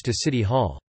entrance to City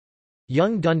Hall.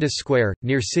 Young Dundas Square,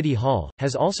 near City Hall,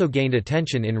 has also gained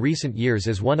attention in recent years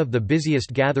as one of the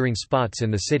busiest gathering spots in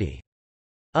the city.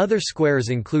 Other squares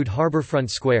include Harbourfront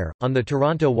Square, on the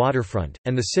Toronto waterfront,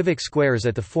 and the civic squares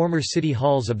at the former city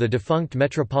halls of the defunct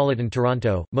Metropolitan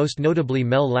Toronto, most notably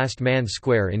Mel Last Man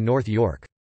Square in North York.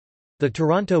 The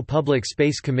Toronto Public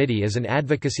Space Committee is an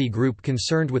advocacy group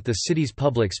concerned with the city's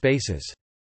public spaces.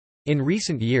 In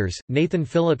recent years, Nathan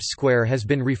Phillips Square has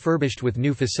been refurbished with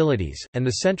new facilities, and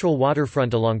the central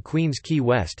waterfront along Queens Quay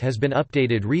West has been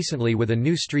updated recently with a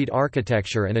new street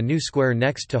architecture and a new square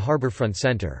next to Harbourfront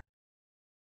Centre.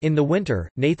 In the winter,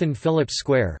 Nathan Phillips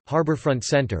Square, Harbourfront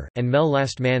Centre, and Mel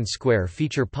Last Man Square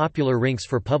feature popular rinks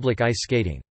for public ice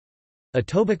skating.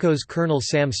 Etobicoke's Colonel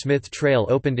Sam Smith Trail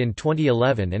opened in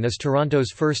 2011 and is Toronto's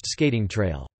first skating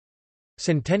trail.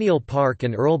 Centennial Park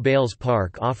and Earl Bales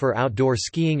Park offer outdoor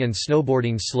skiing and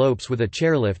snowboarding slopes with a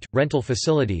chairlift, rental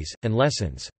facilities, and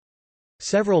lessons.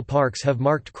 Several parks have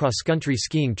marked cross-country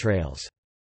skiing trails.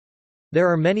 There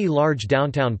are many large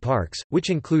downtown parks, which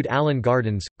include Allen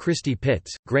Gardens, Christie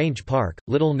Pitts, Grange Park,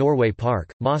 Little Norway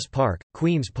Park, Moss Park,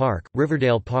 Queen's Park,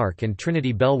 Riverdale Park and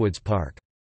Trinity Bellwoods Park.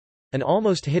 An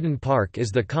almost hidden park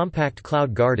is the compact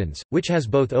Cloud Gardens, which has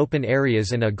both open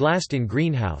areas and a glassed-in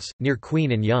greenhouse, near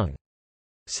Queen and Yonge.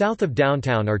 South of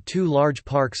downtown are two large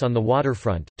parks on the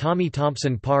waterfront. Tommy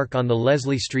Thompson Park on the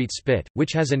Leslie Street Spit,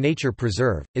 which has a nature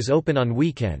preserve, is open on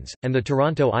weekends, and the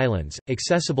Toronto Islands,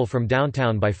 accessible from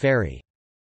downtown by ferry.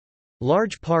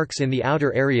 Large parks in the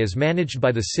outer areas managed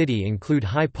by the city include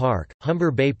High Park,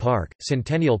 Humber Bay Park,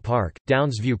 Centennial Park,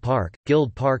 Downsview Park,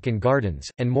 Guild Park and Gardens,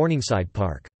 and Morningside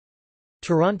Park.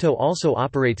 Toronto also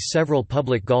operates several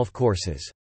public golf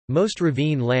courses. Most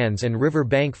ravine lands and river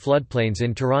bank floodplains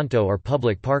in Toronto are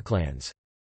public parklands.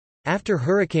 After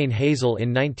Hurricane Hazel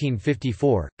in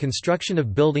 1954, construction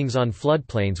of buildings on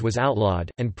floodplains was outlawed,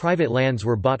 and private lands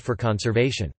were bought for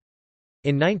conservation.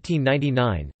 In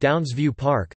 1999, Downsview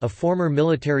Park, a former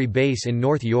military base in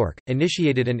North York,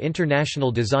 initiated an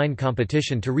international design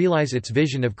competition to realise its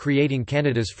vision of creating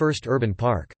Canada's first urban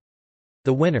park.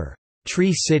 The winner,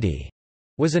 Tree City,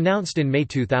 was announced in May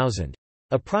 2000.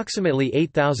 Approximately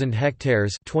 8,000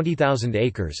 hectares 20,000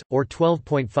 acres, or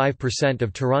 12.5%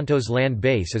 of Toronto's land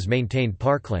base is maintained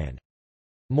parkland.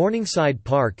 Morningside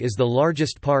Park is the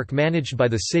largest park managed by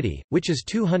the city, which is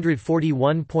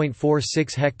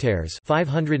 241.46 hectares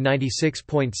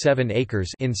 596.7 acres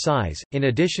in size. In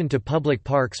addition to public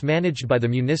parks managed by the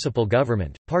municipal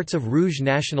government, parts of Rouge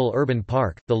National Urban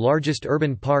Park, the largest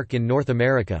urban park in North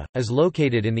America, is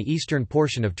located in the eastern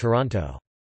portion of Toronto.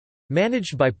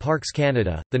 Managed by Parks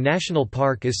Canada, the national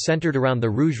park is centred around the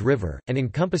Rouge River, and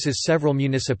encompasses several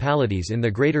municipalities in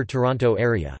the Greater Toronto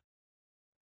Area.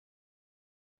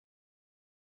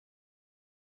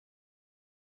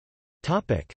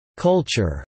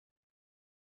 Culture.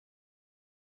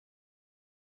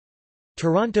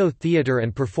 Toronto theatre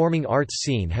and performing arts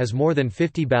scene has more than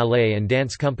 50 ballet and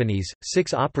dance companies,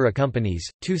 6 opera companies,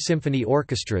 2 symphony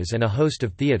orchestras and a host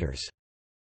of theatres.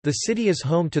 The city is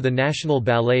home to the National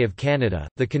Ballet of Canada,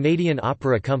 the Canadian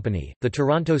Opera Company, the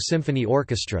Toronto Symphony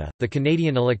Orchestra, the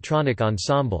Canadian Electronic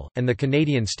Ensemble, and the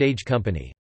Canadian Stage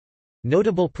Company.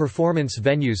 Notable performance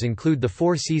venues include the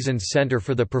Four Seasons Centre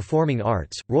for the Performing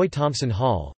Arts, Roy Thomson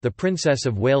Hall, the Princess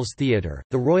of Wales Theatre,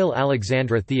 the Royal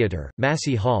Alexandra Theatre,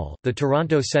 Massey Hall, the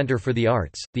Toronto Centre for the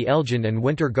Arts, the Elgin and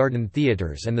Winter Garden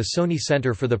Theatres and the Sony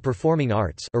Centre for the Performing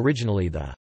Arts, originally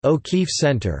the O'Keefe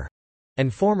Centre,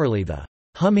 and formerly the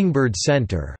Hummingbird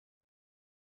Centre.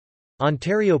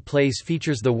 Ontario Place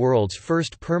features the world's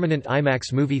first permanent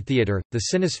IMAX movie theatre, the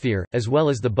Cinesphere, as well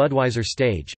as the Budweiser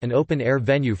Stage, an open-air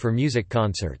venue for music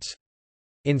concerts.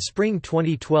 In spring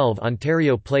 2012,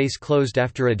 Ontario Place closed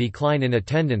after a decline in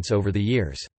attendance over the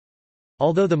years.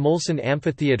 Although the Molson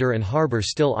Amphitheatre and Harbour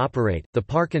still operate, the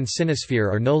park and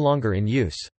Cinesphere are no longer in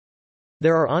use.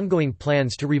 There are ongoing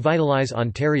plans to revitalise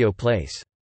Ontario Place.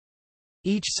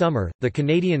 Each summer, the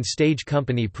Canadian Stage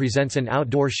Company presents an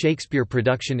outdoor Shakespeare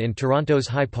production in Toronto's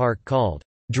High Park called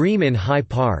 "'Dream in High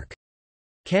Park'".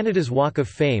 Canada's Walk of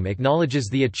Fame acknowledges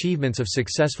the achievements of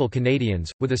successful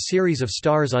Canadians, with a series of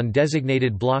stars on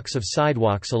designated blocks of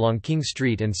sidewalks along King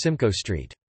Street and Simcoe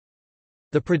Street.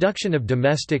 The production of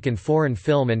domestic and foreign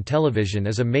film and television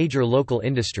is a major local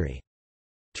industry.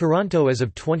 Toronto as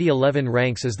of 2011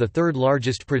 ranks as the third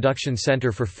largest production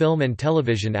centre for film and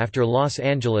television after Los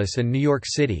Angeles and New York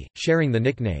City, sharing the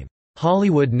nickname,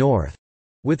 "'Hollywood North'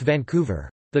 with Vancouver.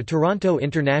 The Toronto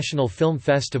International Film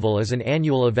Festival is an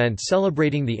annual event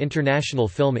celebrating the international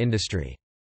film industry.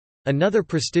 Another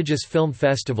prestigious film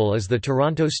festival is the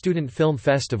Toronto Student Film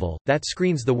Festival, that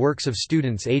screens the works of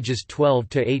students ages 12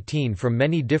 to 18 from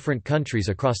many different countries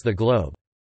across the globe.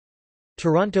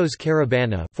 Toronto's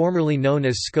Caribana, formerly known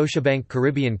as Scotiabank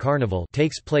Caribbean Carnival,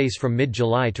 takes place from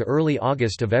mid-July to early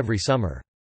August of every summer.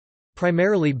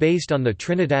 Primarily based on the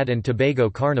Trinidad and Tobago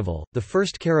Carnival, the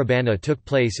first Caribana took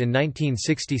place in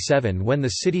 1967 when the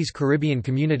city's Caribbean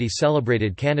community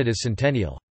celebrated Canada's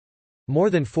centennial. More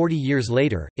than 40 years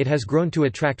later, it has grown to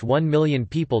attract 1 million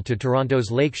people to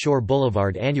Toronto's Lake Shore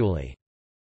Boulevard annually.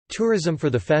 Tourism for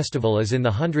the festival is in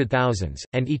the hundred thousands,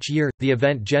 and each year, the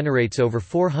event generates over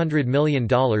 $400 million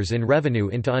in revenue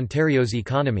into Ontario's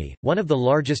economy. One of the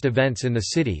largest events in the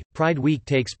city, Pride Week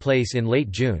takes place in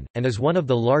late June, and is one of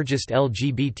the largest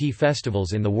LGBT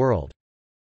festivals in the world.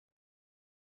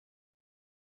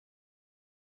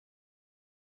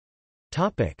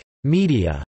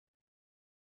 Media.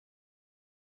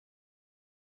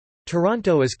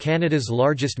 Toronto is Canada's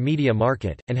largest media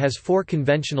market, and has 4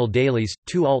 conventional dailies,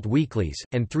 2 alt-weeklies,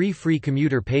 and 3 free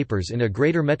commuter papers in a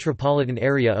greater metropolitan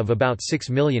area of about 6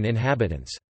 million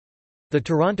inhabitants. The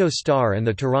Toronto Star and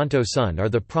the Toronto Sun are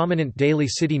the prominent daily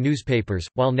city newspapers,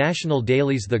 while national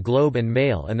dailies The Globe and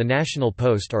Mail and the National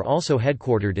Post are also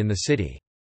headquartered in the city.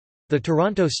 The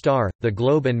Toronto Star, The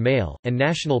Globe and Mail, and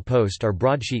National Post are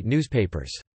broadsheet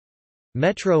newspapers.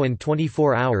 Metro and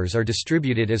 24 Hours are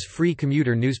distributed as free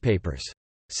commuter newspapers.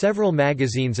 Several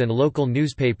magazines and local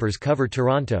newspapers cover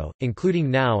Toronto, including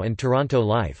Now and Toronto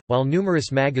Life, while numerous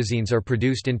magazines are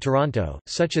produced in Toronto,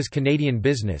 such as Canadian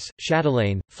Business,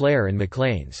 Chatelaine, Flair and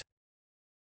Maclean's.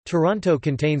 Toronto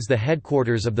contains the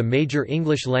headquarters of the major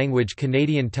English-language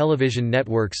Canadian television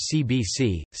networks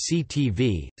CBC,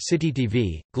 CTV,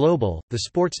 CityTV, Global, the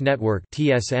Sports Network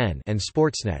 (TSN), and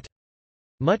Sportsnet.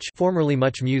 Much, formerly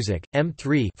Much Music,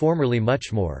 M3, formerly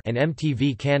Muchmore, and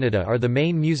MTV Canada are the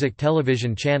main music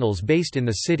television channels based in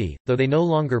the city, though they no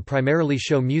longer primarily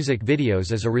show music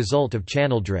videos as a result of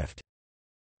channel drift.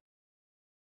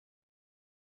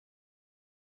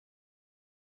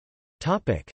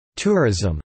 Topic: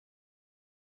 Tourism.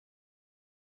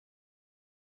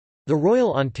 The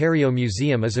Royal Ontario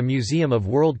Museum is a museum of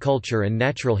world culture and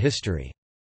natural history.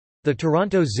 The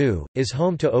Toronto Zoo is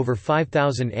home to over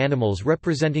 5,000 animals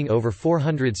representing over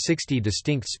 460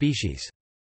 distinct species.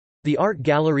 The Art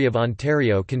Gallery of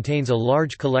Ontario contains a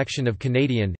large collection of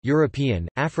Canadian, European,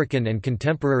 African and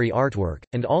contemporary artwork,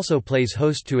 and also plays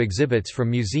host to exhibits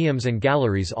from museums and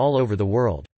galleries all over the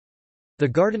world. The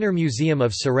Gardiner Museum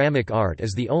of Ceramic Art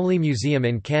is the only museum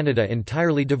in Canada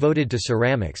entirely devoted to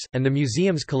ceramics, and the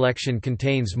museum's collection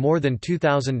contains more than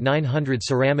 2,900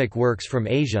 ceramic works from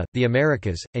Asia, the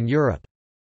Americas, and Europe.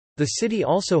 The city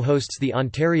also hosts the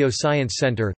Ontario Science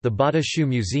Centre, the Bata Shoe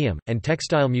Museum, and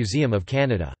Textile Museum of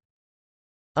Canada.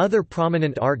 Other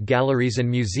prominent art galleries and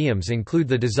museums include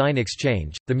the Design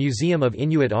Exchange, the Museum of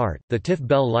Inuit Art, the Tiff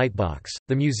Bell Lightbox,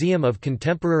 the Museum of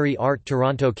Contemporary Art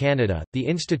Toronto, Canada, the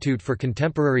Institute for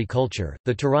Contemporary Culture,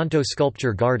 the Toronto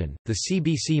Sculpture Garden, the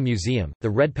CBC Museum, the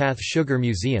Redpath Sugar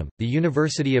Museum, the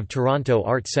University of Toronto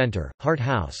Art Centre, Hart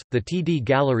House, the TD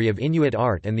Gallery of Inuit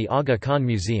Art and the Aga Khan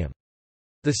Museum.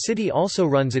 The city also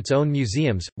runs its own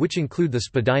museums, which include the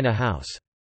Spadina House.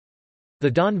 The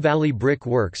Don Valley Brick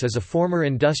Works is a former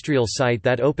industrial site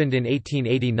that opened in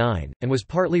 1889, and was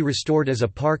partly restored as a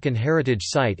park and heritage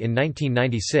site in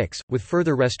 1996, with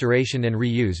further restoration and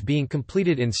reuse being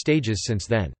completed in stages since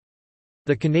then.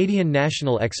 The Canadian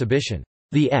National Exhibition,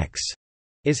 the X,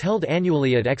 is held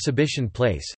annually at Exhibition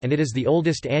Place, and it is the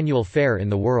oldest annual fair in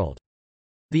the world.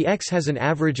 The X has an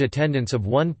average attendance of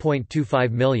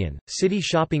 1.25 million. City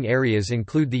shopping areas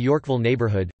include the Yorkville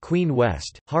neighbourhood, Queen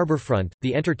West, Harbourfront,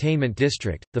 the Entertainment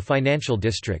District, the Financial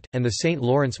District, and the St.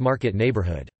 Lawrence Market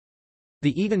neighbourhood.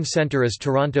 The Eaton Centre is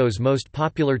Toronto's most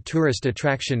popular tourist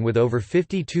attraction with over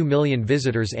 52 million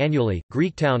visitors annually.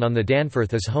 Greektown on the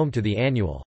Danforth is home to the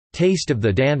annual Taste of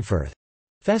the Danforth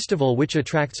festival, which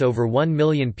attracts over 1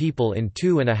 million people in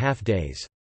 2.5 days.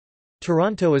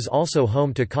 Toronto is also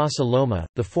home to Casa Loma,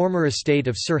 the former estate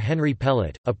of Sir Henry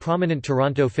Pellet, a prominent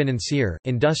Toronto financier,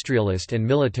 industrialist and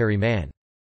military man.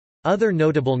 Other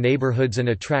notable neighbourhoods and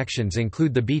attractions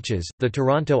include the beaches, the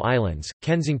Toronto Islands,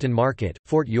 Kensington Market,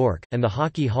 Fort York, and the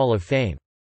Hockey Hall of Fame.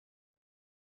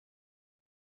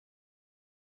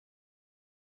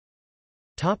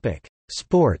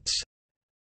 Sports.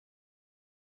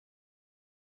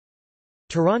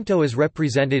 Toronto is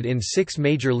represented in 6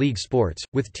 major league sports,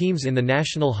 with teams in the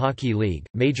National Hockey League,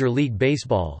 Major League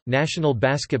Baseball, National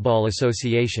Basketball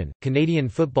Association, Canadian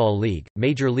Football League,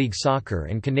 Major League Soccer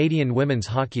and Canadian Women's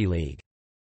Hockey League.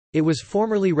 It was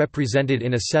formerly represented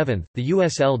in a 7th, the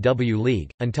USLW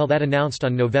League, until that announced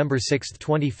on November 6,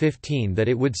 2015 that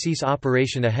it would cease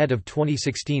operation ahead of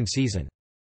 2016 season.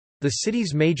 The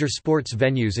city's major sports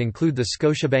venues include the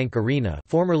Scotiabank Arena,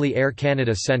 formerly Air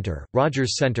Canada Centre,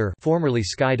 Rogers Centre, formerly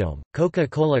Skydome,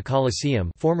 Coca-Cola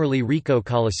Coliseum, formerly Ricoh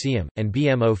Coliseum, and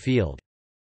BMO Field.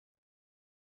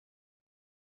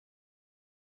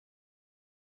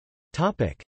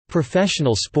 Topic: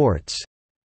 Professional sports.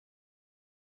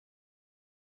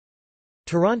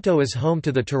 Toronto is home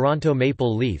to the Toronto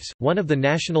Maple Leafs, one of the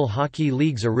National Hockey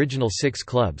League's original 6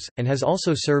 clubs, and has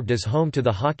also served as home to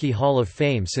the Hockey Hall of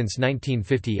Fame since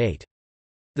 1958.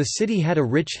 The city had a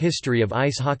rich history of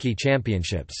ice hockey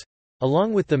championships.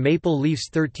 Along with the Maple Leafs'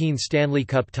 13 Stanley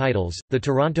Cup titles, the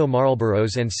Toronto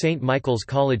Marlboros and St. Michael's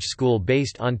College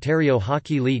School-based Ontario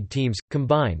Hockey League teams,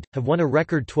 combined, have won a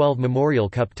record 12 Memorial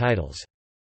Cup titles.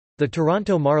 The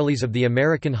Toronto Marlies of the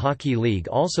American Hockey League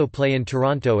also play in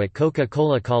Toronto at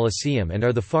Coca-Cola Coliseum and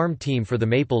are the farm team for the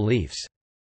Maple Leafs.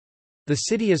 The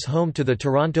city is home to the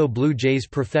Toronto Blue Jays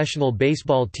professional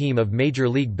baseball team of Major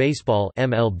League Baseball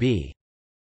 (MLB).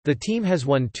 The team has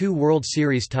won 2 World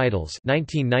Series titles,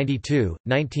 1992,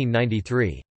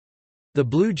 1993. The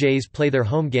Blue Jays play their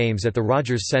home games at the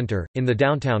Rogers Centre, in the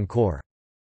downtown core.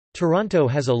 Toronto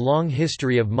has a long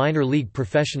history of minor league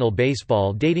professional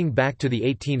baseball dating back to the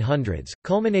 1800s,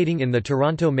 culminating in the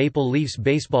Toronto Maple Leafs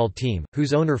baseball team,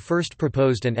 whose owner first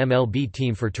proposed an MLB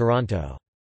team for Toronto.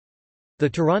 The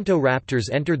Toronto Raptors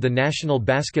entered the National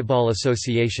Basketball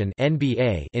Association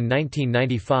 (NBA) in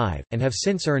 1995, and have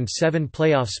since earned 7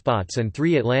 playoff spots and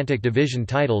 3 Atlantic Division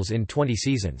titles in 20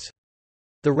 seasons.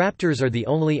 The Raptors are the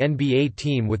only NBA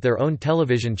team with their own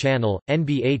television channel,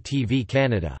 NBA TV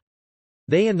Canada.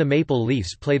 They and the Maple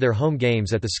Leafs play their home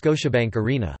games at the Scotiabank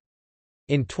Arena.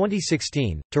 In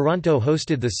 2016, Toronto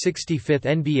hosted the 65th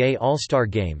NBA All-Star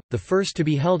Game, the first to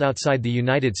be held outside the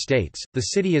United States. The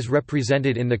city is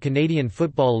represented in the Canadian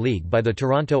Football League by the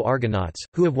Toronto Argonauts,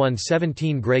 who have won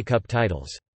 17 Grey Cup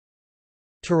titles.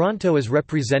 Toronto is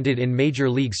represented in Major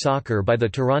League Soccer by the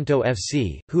Toronto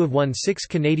FC, who have won 6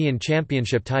 Canadian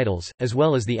Championship titles, as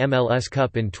well as the MLS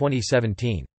Cup in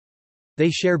 2017. They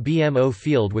share BMO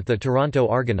Field with the Toronto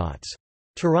Argonauts.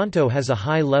 Toronto has a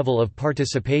high level of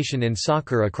participation in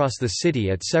soccer across the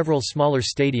city at several smaller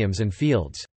stadiums and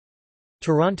fields.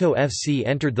 Toronto FC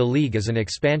entered the league as an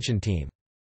expansion team.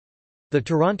 The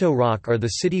Toronto Rock are the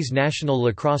city's National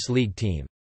Lacrosse League team.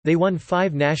 They won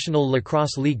 5 National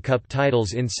Lacrosse League Cup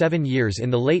titles in 7 years in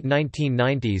the late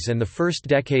 1990s and the first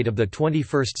decade of the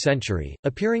 21st century,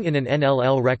 appearing in an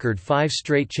NLL record 5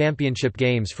 straight championship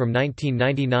games from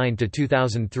 1999 to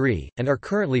 2003, and are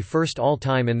currently first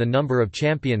all-time in the number of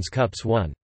Champions Cups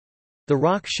won. The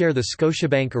Rock share the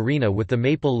Scotiabank Arena with the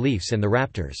Maple Leafs and the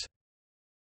Raptors.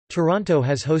 Toronto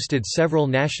has hosted several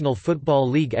National Football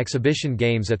League exhibition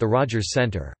games at the Rogers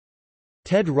Centre.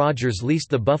 Ted Rogers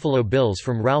leased the Buffalo Bills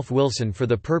from Ralph Wilson for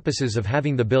the purposes of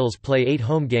having the Bills play 8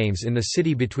 home games in the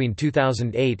city between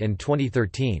 2008 and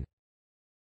 2013.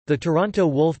 The Toronto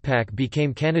Wolfpack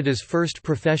became Canada's first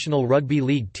professional rugby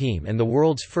league team and the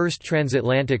world's first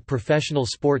transatlantic professional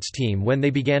sports team when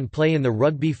they began play in the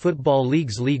Rugby Football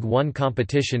League's League One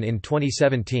competition in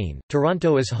 2017.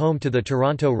 Toronto is home to the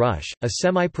Toronto Rush, a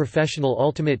semi-professional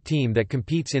ultimate team that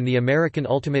competes in the American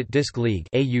Ultimate Disc League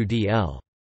 (AUDL).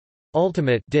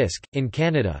 Ultimate Disc, in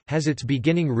Canada, has its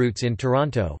beginning roots in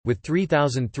Toronto, with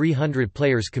 3,300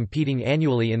 players competing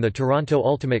annually in the Toronto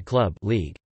Ultimate Club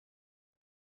League.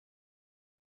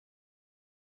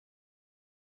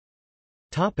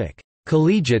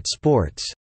 Collegiate sports.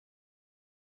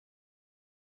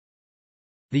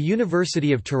 The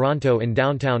University of Toronto in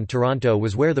downtown Toronto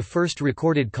was where the first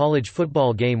recorded college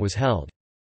football game was held.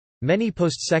 Many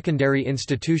post-secondary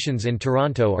institutions in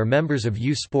Toronto are members of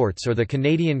U Sports or the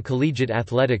Canadian Collegiate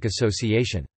Athletic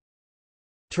Association.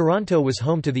 Toronto was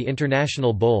home to the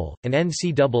International Bowl, an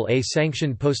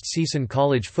NCAA-sanctioned postseason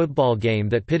college football game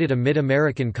that pitted a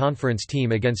Mid-American Conference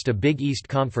team against a Big East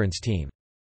Conference team.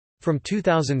 From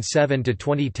 2007 to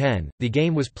 2010, the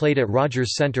game was played at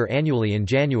Rogers Centre annually in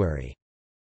January.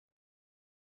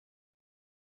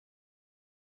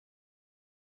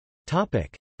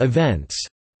 Events.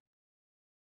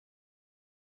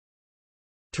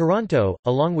 Toronto,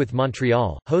 along with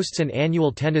Montreal, hosts an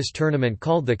annual tennis tournament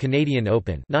called the Canadian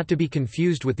Open, not to be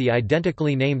confused with the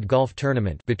identically named golf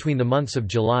tournament, between the months of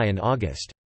July and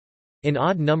August. In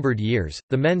odd-numbered years,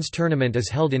 the men's tournament is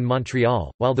held in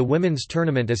Montreal, while the women's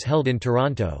tournament is held in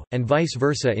Toronto, and vice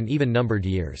versa in even-numbered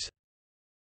years.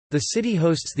 The city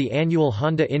hosts the annual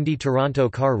Honda Indy Toronto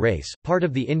car race, part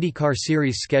of the IndyCar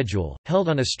Series schedule, held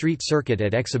on a street circuit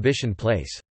at Exhibition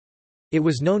Place. It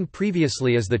was known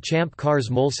previously as the Champ Cars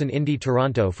Molson Indy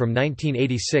Toronto from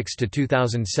 1986 to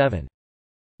 2007.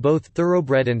 Both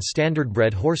thoroughbred and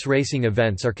standardbred horse racing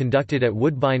events are conducted at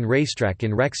Woodbine Racetrack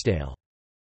in Rexdale.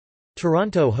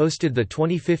 Toronto hosted the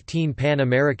 2015 Pan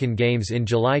American Games in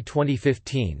July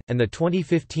 2015, and the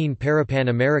 2015 Parapan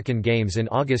American Games in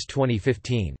August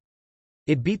 2015.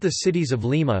 It beat the cities of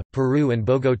Lima, Peru and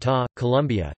Bogotá,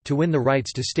 Colombia, to win the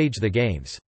rights to stage the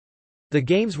Games. The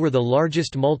Games were the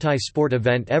largest multi-sport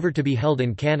event ever to be held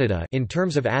in Canada in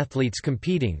terms of athletes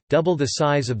competing, double the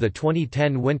size of the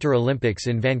 2010 Winter Olympics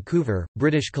in Vancouver,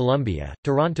 British Columbia.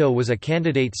 Toronto was a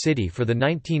candidate city for the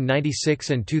 1996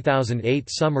 and 2008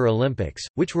 Summer Olympics,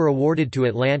 which were awarded to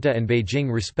Atlanta and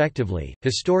Beijing respectively.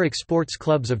 Historic sports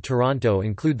clubs of Toronto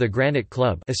include the Granite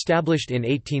Club, established in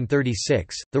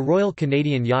 1836, the Royal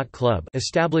Canadian Yacht Club,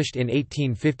 established in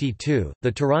 1852,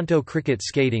 the Toronto Cricket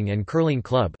Skating and Curling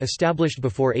Club, established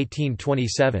before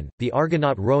 1827, the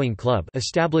Argonaut Rowing Club,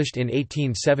 established in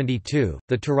 1872,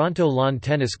 the Toronto Lawn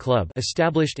Tennis Club,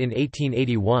 established in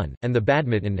 1881, and the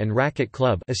Badminton and Racquet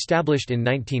Club, established in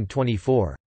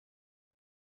 1924.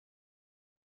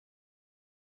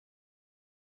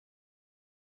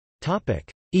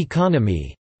 Topic: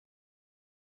 Economy.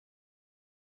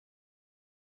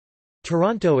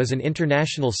 Toronto is an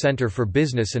international centre for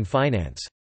business and finance.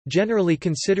 Generally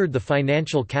considered the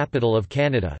financial capital of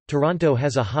Canada, Toronto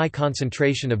has a high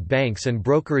concentration of banks and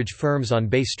brokerage firms on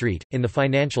Bay Street, in the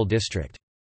financial district.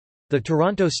 The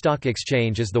Toronto Stock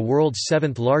Exchange is the world's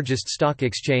seventh largest stock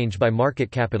exchange by market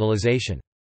capitalization.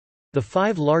 The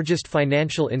five largest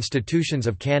financial institutions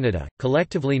of Canada,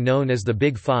 collectively known as the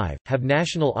Big Five, have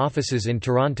national offices in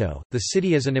Toronto. The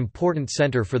city is an important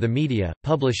centre for the media,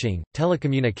 publishing,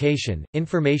 telecommunication,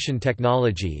 information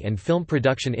technology, and film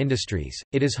production industries.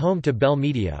 It is home to Bell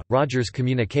Media, Rogers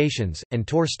Communications, and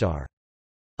Torstar.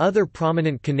 Other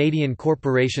prominent Canadian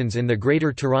corporations in the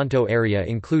Greater Toronto Area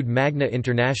include Magna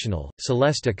International,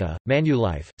 Celestica,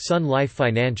 Manulife, Sun Life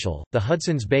Financial, the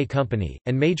Hudson's Bay Company,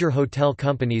 and major hotel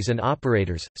companies and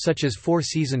operators, such as Four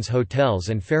Seasons Hotels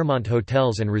and Fairmont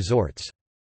Hotels and Resorts.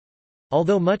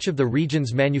 Although much of the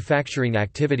region's manufacturing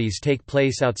activities take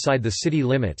place outside the city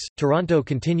limits, Toronto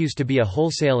continues to be a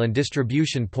wholesale and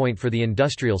distribution point for the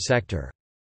industrial sector.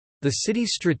 The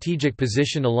city's strategic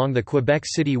position along the Quebec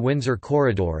City-Windsor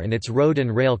corridor and its road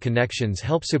and rail connections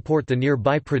help support the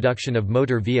nearby production of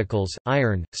motor vehicles,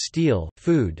 iron, steel,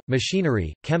 food,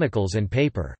 machinery, chemicals and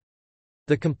paper.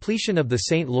 The completion of the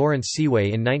St. Lawrence Seaway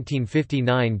in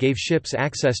 1959 gave ships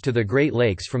access to the Great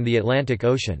Lakes from the Atlantic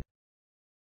Ocean.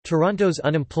 Toronto's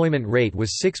unemployment rate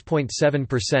was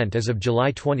 6.7% as of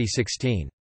July 2016.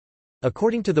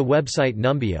 According to the website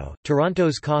Numbeo,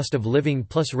 Toronto's cost of living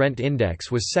plus rent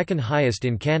index was second highest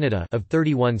in Canada of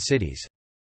 31 cities.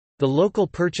 The local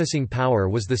purchasing power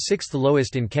was the sixth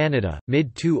lowest in Canada,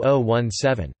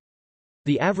 mid-2017.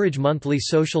 The average monthly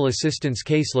social assistance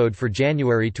caseload for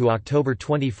January to October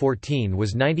 2014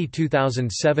 was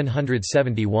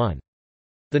 92,771.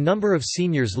 The number of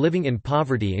seniors living in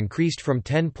poverty increased from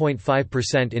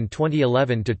 10.5% in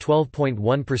 2011 to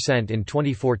 12.1% in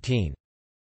 2014.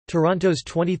 Toronto's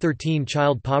 2013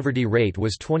 child poverty rate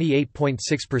was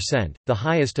 28.6%, the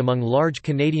highest among large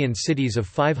Canadian cities of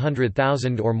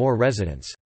 500,000 or more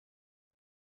residents.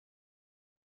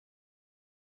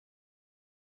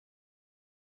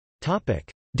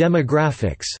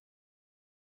 Demographics.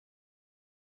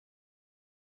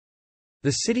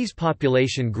 The city's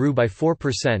population grew by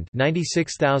 4%,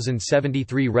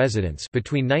 96,073 residents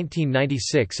between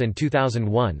 1996 and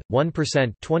 2001,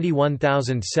 1%,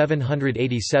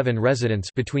 21,787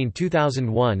 residents between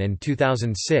 2001 and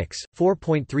 2006,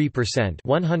 4.3%,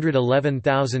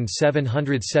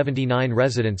 111,779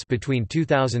 residents between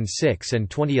 2006 and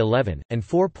 2011, and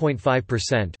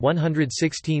 4.5%,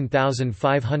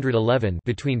 116,511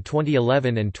 between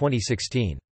 2011 and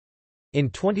 2016. In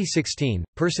 2016,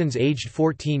 persons aged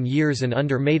 14 years and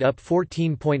under made up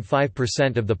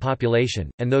 14.5% of the population,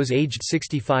 and those aged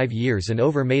 65 years and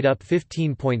over made up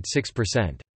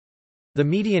 15.6%. The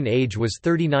median age was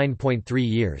 39.3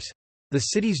 years. The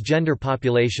city's gender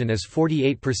population is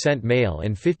 48% male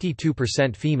and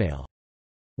 52% female.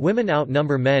 Women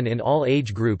outnumber men in all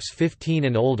age groups 15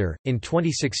 and older. In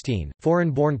 2016,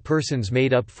 foreign-born persons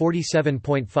made up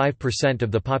 47.5%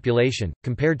 of the population,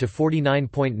 compared to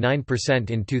 49.9%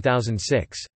 in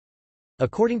 2006.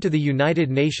 According to the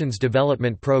United Nations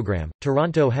Development Programme,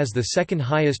 Toronto has the second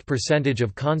highest percentage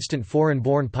of constant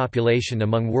foreign-born population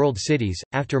among world cities,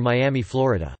 after Miami,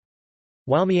 Florida.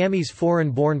 While Miami's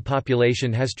foreign-born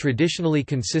population has traditionally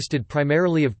consisted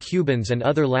primarily of Cubans and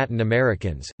other Latin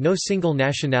Americans, no single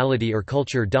nationality or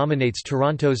culture dominates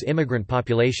Toronto's immigrant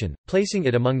population, placing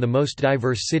it among the most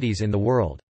diverse cities in the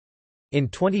world. In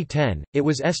 2010, it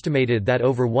was estimated that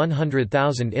over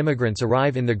 100,000 immigrants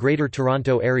arrive in the Greater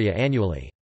Toronto Area annually.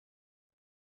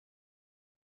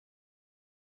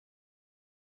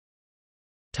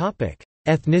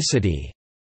 Ethnicity.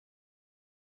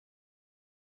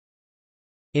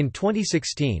 In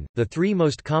 2016, the three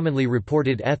most commonly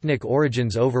reported ethnic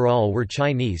origins overall were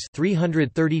Chinese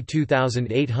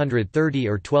 332,830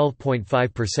 or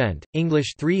 12.5%,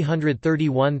 English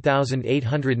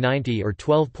 331,890 or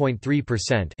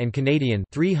 12.3%, and Canadian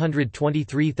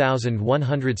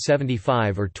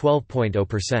 323,175 or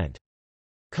 12.0%.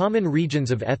 Common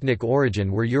regions of ethnic origin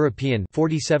were European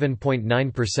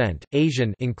 47.9%,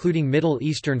 Asian including Middle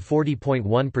Eastern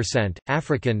 40.1%,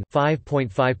 African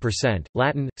 5.5%,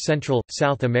 Latin, Central,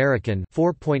 South American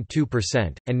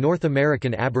 4.2%, and North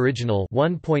American Aboriginal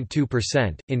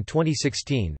 1.2%. In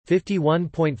 2016,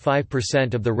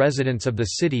 51.5% of the residents of the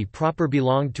city proper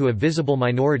belonged to a visible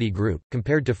minority group,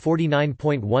 compared to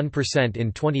 49.1%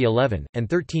 in 2011 and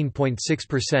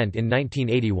 13.6% in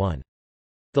 1981.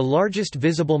 The largest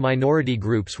visible minority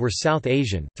groups were South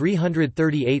Asian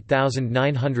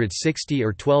 338,960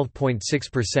 or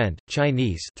 12.6%,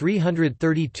 Chinese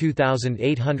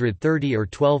 332,830 or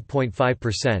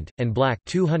 12.5%, and Black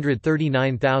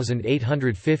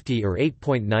 239,850 or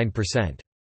 8.9%.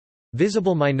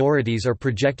 Visible minorities are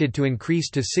projected to increase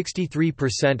to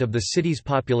 63% of the city's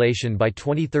population by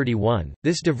 2031.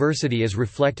 This diversity is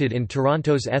reflected in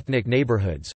Toronto's ethnic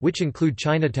neighbourhoods, which include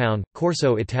Chinatown,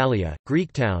 Corso Italia,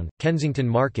 Greektown, Kensington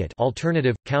Market,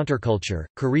 Alternative, Counterculture,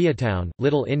 Koreatown,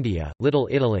 Little India, Little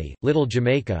Italy, Little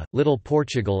Jamaica, Little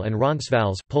Portugal, and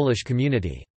Roncesvalles, Polish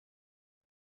community.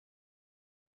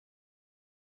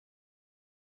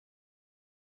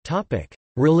 Topic: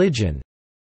 Religion.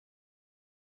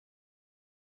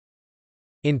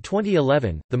 In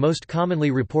 2011, the most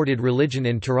commonly reported religion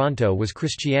in Toronto was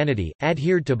Christianity,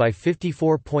 adhered to by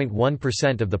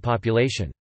 54.1% of the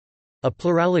population. A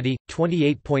plurality,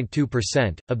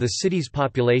 28.2%, of the city's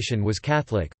population was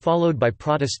Catholic, followed by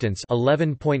Protestants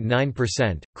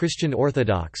 11.9%, Christian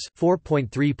Orthodox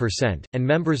 4.3%, and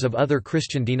members of other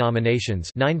Christian denominations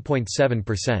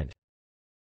 9.7%.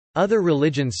 Other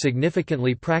religions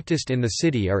significantly practiced in the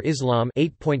city are Islam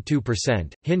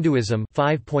 8.2%, Hinduism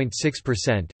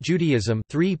 5.6%, Judaism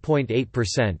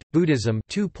 3.8%, Buddhism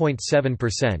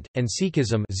 2.7%, and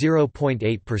Sikhism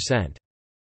 0.8%.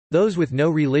 Those with no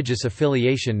religious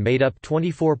affiliation made up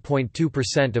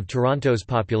 24.2% of Toronto's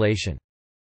population.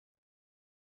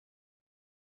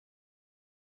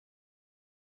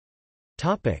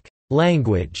 Topic: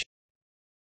 Language.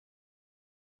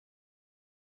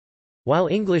 While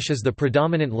English is the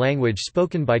predominant language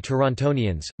spoken by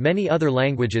Torontonians, many other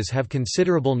languages have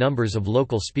considerable numbers of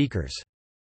local speakers.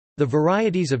 The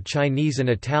varieties of Chinese and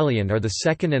Italian are the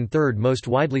second and third most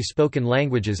widely spoken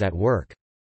languages at work.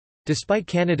 Despite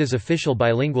Canada's official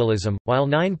bilingualism, while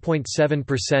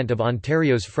 9.7% of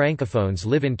Ontario's francophones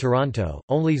live in Toronto,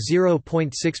 only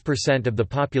 0.6% of the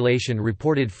population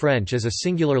reported French as a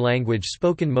singular language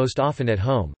spoken most often at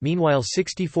home. Meanwhile,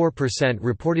 64%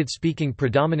 reported speaking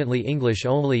predominantly English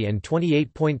only and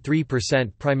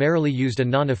 28.3% primarily used a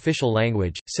non-official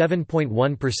language.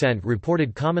 7.1%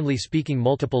 reported commonly speaking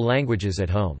multiple languages at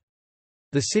home.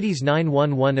 The city's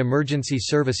 911 emergency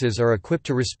services are equipped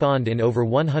to respond in over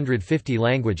 150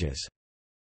 languages.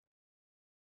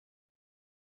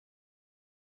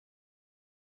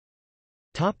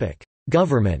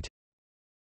 Government.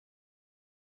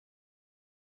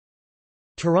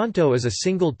 Toronto is a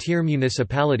single-tier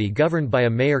municipality governed by a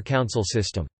mayor-council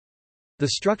system. The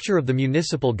structure of the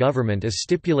municipal government is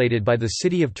stipulated by the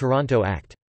City of Toronto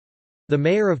Act. The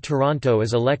Mayor of Toronto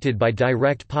is elected by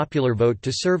direct popular vote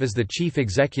to serve as the chief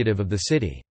executive of the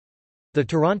city. The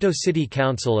Toronto City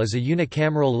Council is a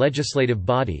unicameral legislative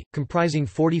body, comprising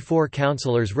 44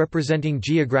 councillors representing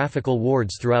geographical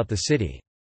wards throughout the city.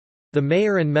 The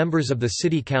mayor and members of the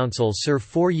city council serve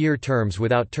 4-year terms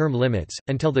without term limits.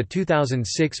 Until the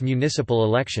 2006 municipal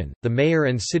election, the mayor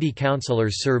and city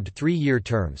councillors served 3-year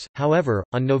terms. However,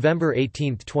 on November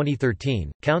 18,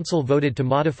 2013, council voted to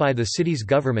modify the city's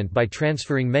government by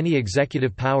transferring many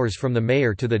executive powers from the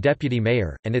mayor to the deputy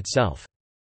mayor, and itself.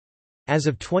 As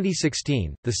of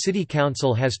 2016, the City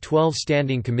Council has 12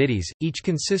 standing committees, each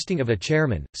consisting of a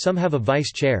chairman, some have a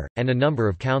vice chair, and a number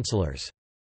of councillors.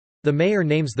 The mayor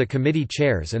names the committee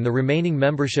chairs and the remaining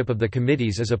membership of the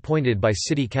committees is appointed by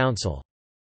City Council.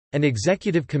 An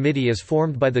executive committee is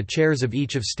formed by the chairs of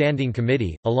each of standing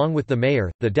committee, along with the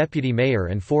mayor, the deputy mayor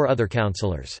and 4 other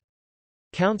councillors.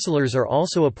 Councillors are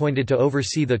also appointed to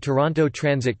oversee the Toronto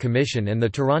Transit Commission and the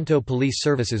Toronto Police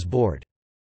Services Board.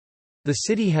 The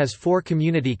city has 4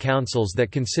 community councils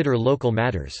that consider local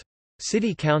matters.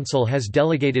 City Council has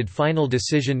delegated final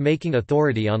decision-making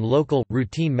authority on local,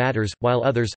 routine matters, while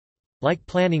others—like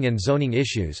planning and zoning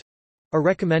issues—are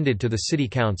recommended to the City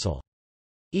Council.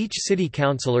 Each city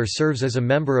councillor serves as a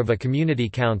member of a community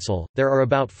council. There are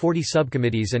about 40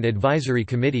 subcommittees and advisory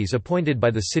committees appointed by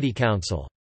the City Council.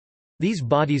 These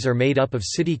bodies are made up of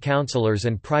city councillors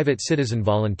and private citizen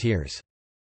volunteers.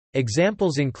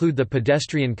 Examples include the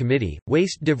Pedestrian Committee,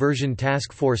 Waste Diversion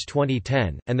Task Force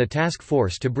 2010, and the Task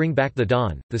Force to Bring Back the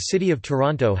Dawn. The City of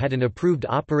Toronto had an approved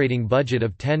operating budget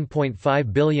of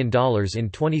 $10.5 billion in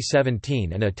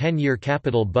 2017 and a 10-year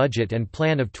capital budget and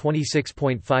plan of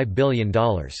 $26.5 billion.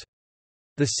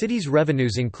 The city's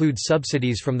revenues include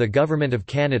subsidies from the Government of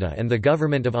Canada and the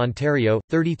Government of Ontario,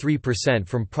 33%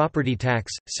 from property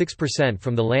tax, 6%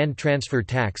 from the land transfer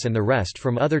tax and the rest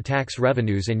from other tax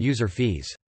revenues and user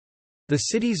fees. The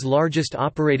city's largest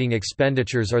operating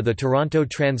expenditures are the Toronto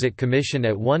Transit Commission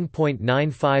at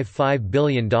 $1.955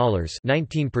 billion,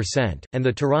 19%, and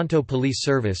the Toronto Police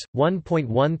Service,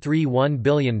 $1.131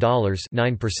 billion,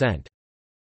 9%.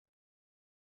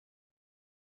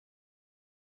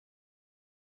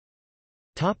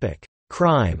 Topic: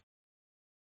 Crime.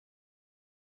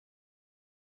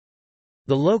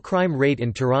 The low crime rate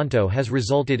in Toronto has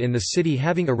resulted in the city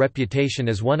having a reputation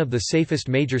as one of the safest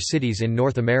major cities in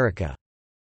North America.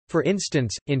 For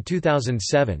instance, in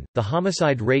 2007, the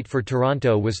homicide rate for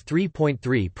Toronto was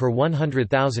 3.3 per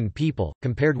 100,000 people,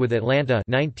 compared with Atlanta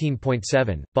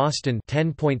 19.7, Boston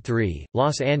 10.3,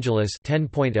 Los Angeles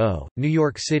 10.0, New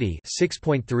York City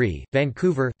 6.3,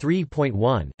 Vancouver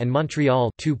 3.1, and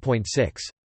Montreal 2.6.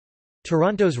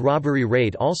 Toronto's robbery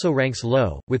rate also ranks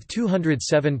low, with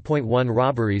 207.1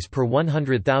 robberies per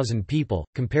 100,000 people,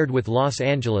 compared with Los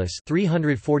Angeles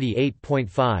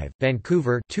 348.5,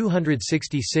 Vancouver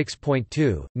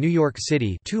 266.2, New York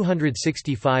City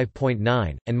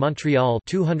 265.9, and Montreal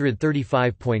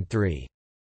 235.3.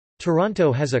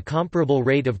 Toronto has a comparable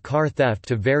rate of car theft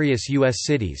to various U.S.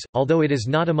 cities, although it is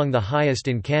not among the highest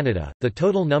in Canada. The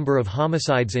total number of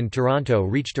homicides in Toronto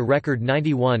reached a record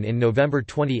 91 in November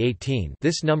 2018.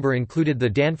 This number included the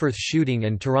Danforth shooting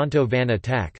and Toronto van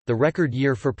attack. The record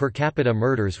year for per capita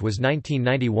murders was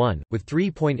 1991, with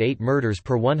 3.8 murders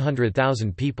per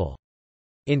 100,000 people.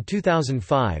 In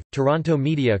 2005, Toronto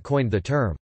media coined the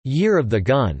term, "Year of the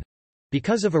Gun,"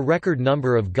 because of a record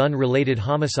number of gun-related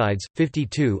homicides,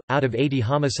 52, out of 80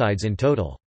 homicides in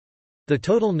total. The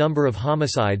total number of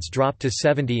homicides dropped to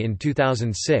 70 in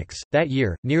 2006. That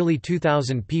year, nearly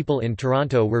 2,000 people in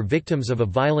Toronto were victims of a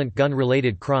violent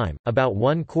gun-related crime, about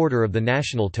 1/4 of the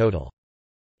national total.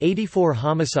 84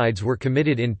 homicides were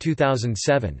committed in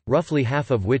 2007, roughly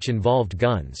half of which involved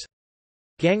guns.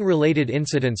 Gang-related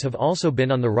incidents have also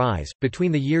been on the rise.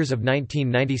 Between the years of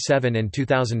 1997 and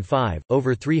 2005,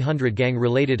 over 300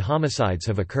 gang-related homicides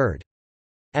have occurred.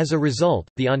 As a result,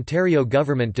 the Ontario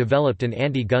government developed an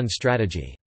anti-gun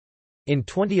strategy. In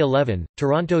 2011,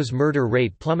 Toronto's murder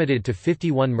rate plummeted to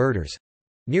 51 murders,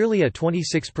 nearly a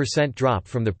 26% drop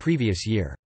from the previous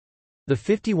year. The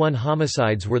 51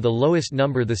 homicides were the lowest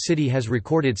number the city has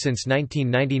recorded since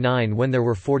 1999, when there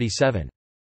were 47.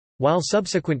 While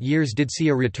subsequent years did see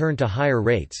a return to higher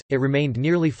rates, it remained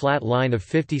nearly flat line of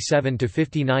 57 to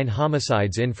 59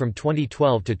 homicides from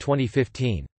 2012 to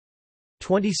 2015.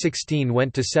 2016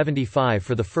 went to 75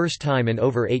 for the first time in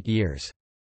over 8 years.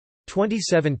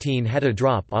 2017 had a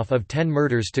drop-off of 10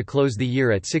 murders to close the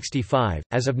year at 65.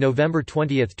 As of November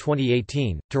 20,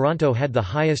 2018, Toronto had the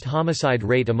highest homicide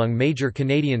rate among major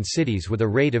Canadian cities with a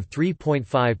rate of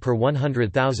 3.5 per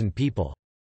 100,000 people.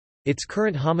 Its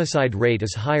current homicide rate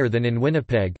is higher than in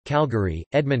Winnipeg, Calgary,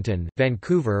 Edmonton,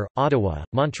 Vancouver, Ottawa,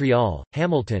 Montreal,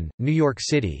 Hamilton, New York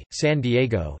City, San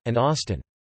Diego, and Austin.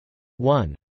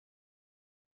 1.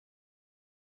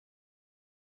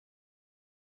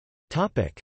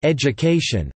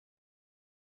 Education.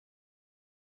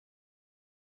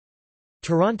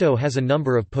 Toronto has a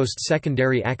number of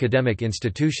post-secondary academic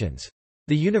institutions.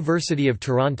 The University of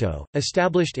Toronto,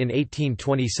 established in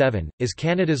 1827, is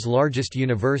Canada's largest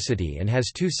university and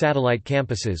has two satellite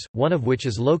campuses, one of which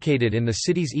is located in the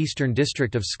city's eastern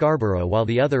district of Scarborough while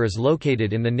the other is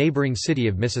located in the neighbouring city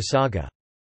of Mississauga.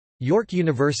 York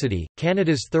University,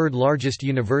 Canada's third largest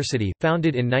university,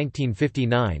 founded in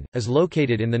 1959, is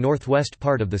located in the northwest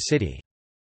part of the city.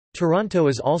 Toronto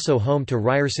is also home to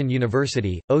Ryerson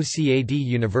University, OCAD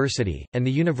University, and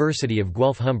the University of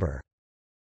Guelph-Humber.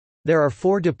 There are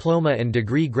 4 diploma and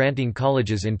degree-granting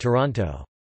colleges in Toronto.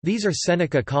 These are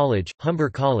Seneca College, Humber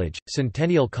College,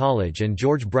 Centennial College and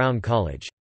George Brown College.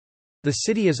 The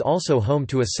city is also home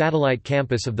to a satellite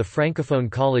campus of the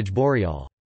Francophone College Boreal.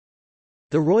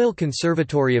 The Royal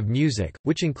Conservatory of Music,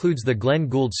 which includes the Glenn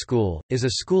Gould School, is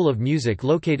a school of music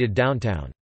located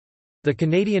downtown. The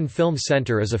Canadian Film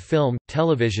Centre is a film,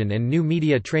 television and new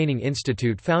media training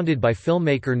institute founded by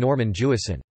filmmaker Norman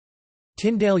Jewison.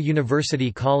 Tyndale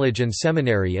University College and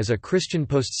Seminary is a Christian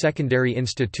post-secondary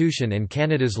institution and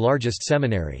Canada's largest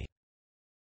seminary.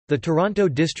 The Toronto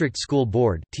District School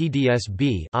Board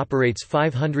 (TDSB) operates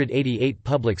 588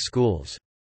 public schools.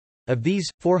 Of these,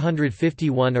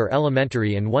 451 are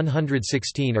elementary and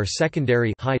 116 are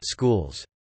secondary high schools.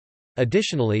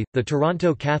 Additionally, the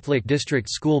Toronto Catholic District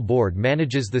School Board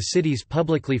manages the city's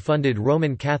publicly funded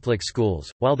Roman Catholic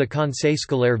schools, while the Conseil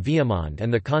Scolaire Viamonde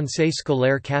and the Conseil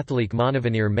Scolaire Catholique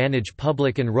Montavenir manage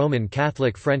public and Roman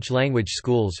Catholic French-language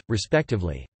schools,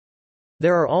 respectively.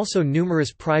 There are also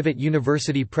numerous private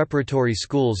university preparatory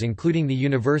schools including the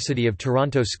University of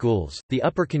Toronto Schools, the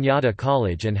Upper Canada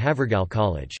College and Havergal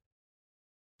College.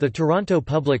 The Toronto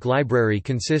Public Library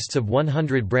consists of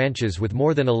 100 branches with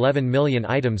more than 11 million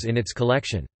items in its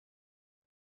collection.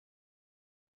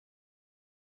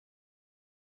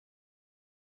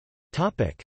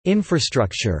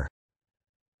 Infrastructure.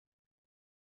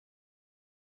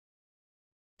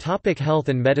 Health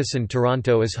and medicine.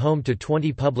 Toronto is home to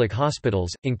 20 public hospitals,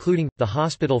 including, the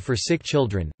Hospital for Sick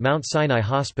Children, Mount Sinai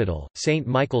Hospital, St.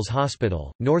 Michael's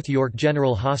Hospital, North York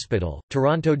General Hospital,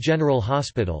 Toronto General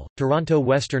Hospital, Toronto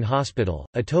Western Hospital,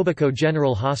 Etobicoke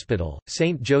General Hospital,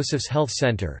 St. Joseph's Health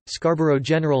Centre, Scarborough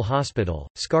General Hospital,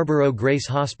 Scarborough Grace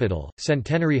Hospital,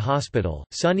 Centenary Hospital,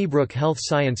 Sunnybrook Health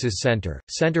Sciences Centre,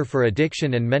 Centre for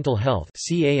Addiction and Mental Health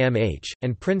 (CAMH),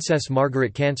 and Princess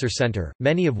Margaret Cancer Centre,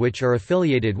 many of which are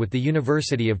affiliated with the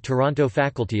University of Toronto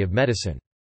Faculty of Medicine.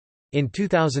 In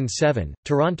 2007,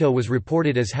 Toronto was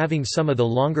reported as having some of the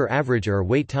longer average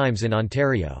wait times in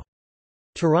Ontario.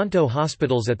 Toronto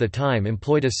hospitals at the time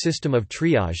employed a system of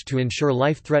triage to ensure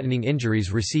life-threatening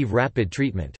injuries receive rapid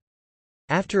treatment.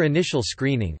 After initial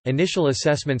screening, initial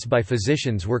assessments by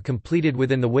physicians were completed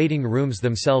within the waiting rooms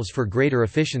themselves for greater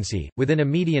efficiency, within a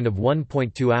median of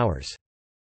 1.2 hours.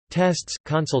 Tests,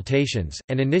 consultations,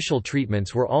 and initial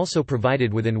treatments were also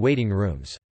provided within waiting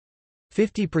rooms.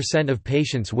 50% of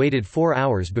patients waited 4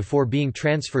 hours before being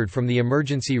transferred from the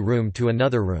emergency room to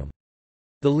another room.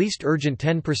 The least urgent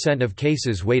 10% of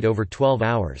cases wait over 12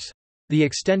 hours. The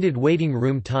extended waiting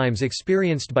room times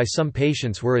experienced by some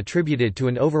patients were attributed to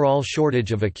an overall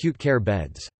shortage of acute care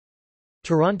beds.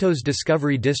 Toronto's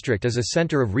Discovery District is a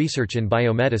centre of research in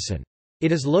biomedicine.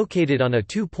 It is located on a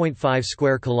 2.5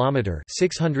 square kilometre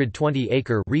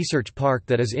 (620-acre) research park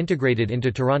that is integrated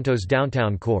into Toronto's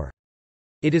downtown core.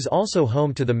 It is also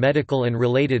home to the Medical and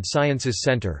Related Sciences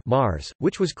Centre (MARS),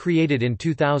 which was created in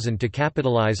 2000 to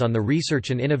capitalise on the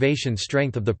research and innovation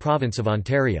strength of the province of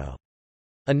Ontario.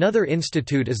 Another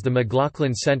institute is the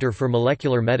McLaughlin Centre for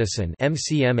Molecular Medicine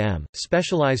 (MCMM).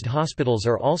 Specialised hospitals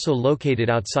are also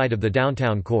located outside of the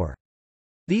downtown core.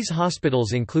 These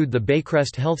hospitals include the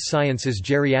Baycrest Health Sciences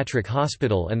Geriatric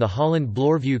Hospital and the Holland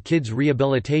Bloorview Kids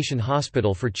Rehabilitation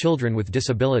Hospital for Children with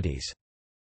Disabilities.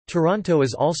 Toronto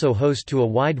is also host to a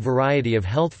wide variety of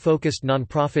health-focused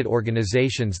nonprofit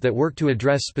organizations that work to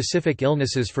address specific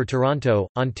illnesses for Toronto,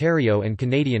 Ontario and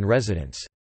Canadian residents.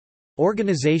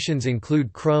 Organizations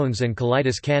include Crohn's and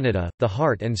Colitis Canada, the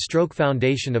Heart and Stroke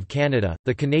Foundation of Canada,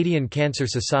 the Canadian Cancer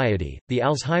Society, the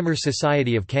Alzheimer's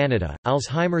Society of Canada,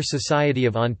 Alzheimer's Society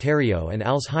of Ontario and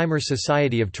Alzheimer's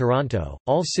Society of Toronto,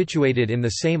 all situated in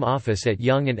the same office at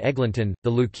Yonge and Eglinton,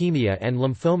 the Leukemia and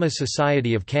Lymphoma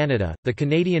Society of Canada, the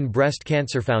Canadian Breast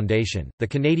Cancer Foundation, the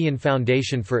Canadian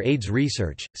Foundation for AIDS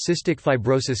Research, Cystic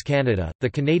Fibrosis Canada, the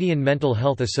Canadian Mental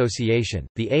Health Association,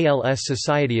 the ALS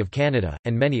Society of Canada,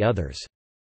 and many others.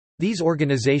 These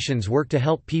organizations work to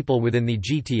help people within the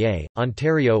GTA,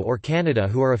 Ontario or Canada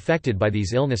who are affected by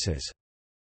these illnesses.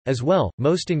 As well,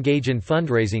 most engage in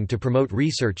fundraising to promote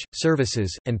research,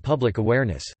 services, and public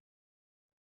awareness.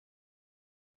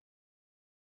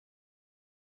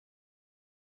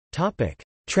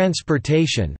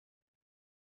 Transportation.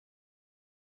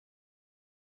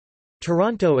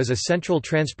 Toronto is a central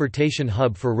transportation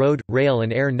hub for road, rail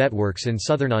and air networks in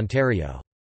southern Ontario.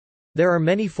 There are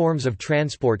many forms of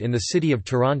transport in the City of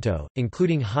Toronto,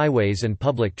 including highways and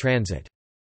public transit.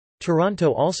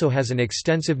 Toronto also has an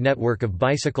extensive network of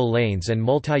bicycle lanes and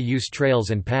multi-use trails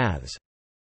and paths.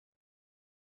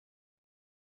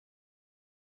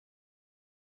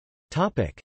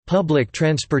 Public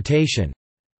transportation.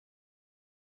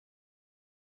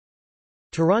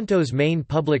 Toronto's main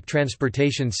public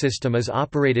transportation system is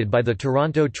operated by the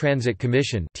Toronto Transit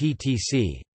Commission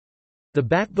 (TTC). The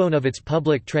backbone of its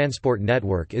public transport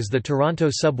network is the Toronto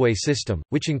subway system,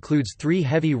 which includes 3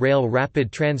 heavy rail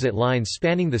rapid transit lines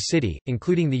spanning the city,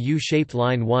 including the U-shaped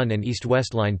Line 1 and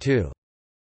East-West Line 2.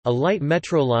 A light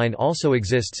metro line also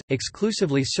exists,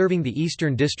 exclusively serving the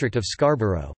eastern district of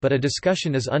Scarborough, but a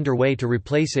discussion is underway to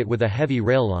replace it with a heavy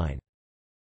rail line.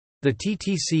 The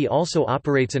TTC also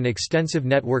operates an extensive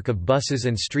network of buses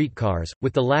and streetcars,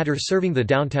 with the latter serving the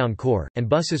downtown core, and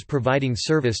buses providing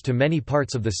service to many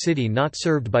parts of the city not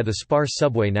served by the sparse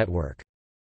subway network.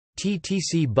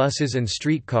 TTC buses and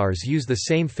streetcars use the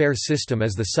same fare system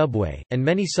as the subway, and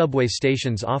many subway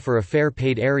stations offer a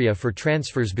fare-paid area for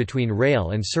transfers between rail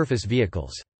and surface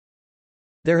vehicles.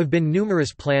 There have been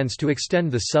numerous plans to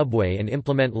extend the subway and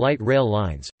implement light rail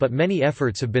lines, but many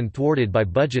efforts have been thwarted by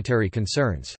budgetary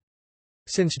concerns.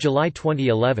 Since July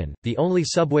 2011, the only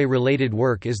subway-related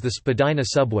work is the Spadina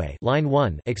Subway Line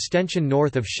 1 extension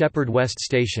north of Shepherd West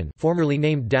Station, formerly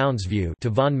named Downsview, to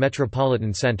Vaughan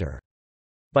Metropolitan Centre.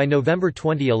 By November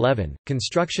 2011,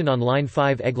 construction on Line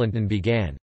 5 Eglinton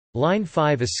began. Line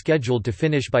 5 is scheduled to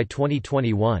finish by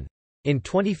 2021. In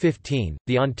 2015,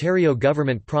 the Ontario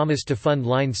government promised to fund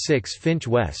Line 6 Finch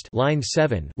West Line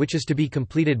 7, which is to be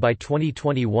completed by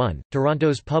 2021.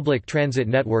 Toronto's public transit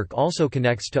network also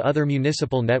connects to other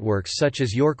municipal networks such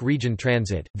as York Region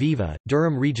Transit, Viva,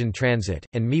 Durham Region Transit,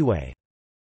 and MeWay.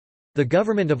 The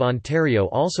Government of Ontario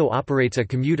also operates a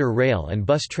commuter rail and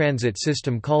bus transit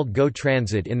system called GO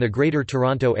Transit in the Greater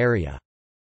Toronto Area.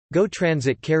 GO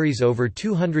Transit carries over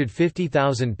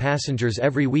 250,000 passengers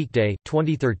every weekday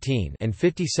 2013 and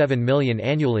 57 million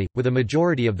annually, with a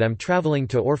majority of them travelling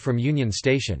to or from Union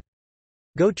Station.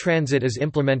 GO Transit is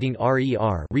implementing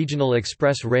RER Regional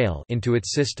Express Rail into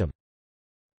its system.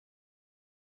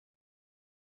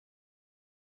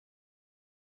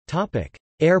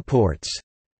 Airports.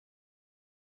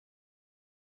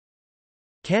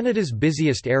 Canada's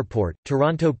busiest airport,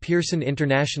 Toronto Pearson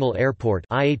International Airport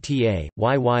 (IATA,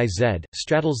 YYZ),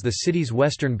 straddles the city's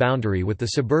western boundary with the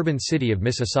suburban city of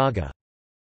Mississauga.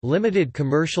 Limited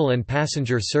commercial and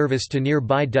passenger service to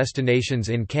nearby destinations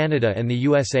in Canada and the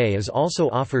USA is also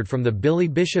offered from the Billy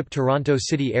Bishop Toronto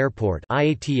City Airport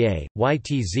 (IATA,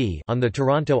 YTZ) on the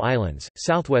Toronto Islands,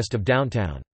 southwest of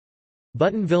downtown.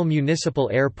 Buttonville Municipal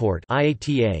Airport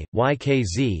 (IATA,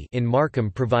 YKZ) in Markham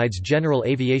provides general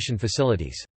aviation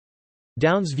facilities.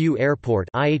 Downsview Airport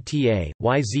 (IATA,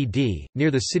 YZD), near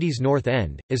the city's north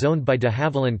end, is owned by de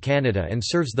Havilland Canada and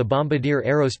serves the Bombardier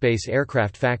Aerospace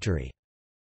aircraft factory.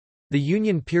 The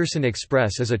Union Pearson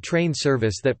Express is a train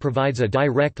service that provides a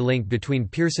direct link between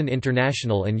Pearson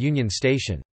International and Union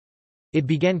Station. It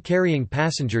began carrying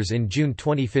passengers in June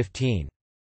 2015.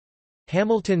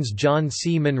 Hamilton's John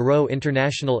C. Munro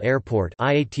International Airport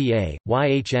 (IATA,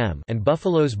 YHM) and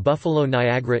Buffalo's Buffalo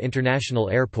Niagara International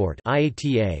Airport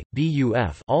 (IATA,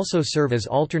 BUF) also serve as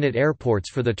alternate airports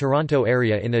for the Toronto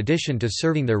area in addition to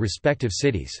serving their respective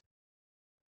cities.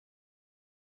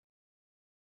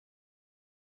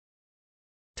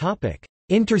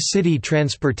 Intercity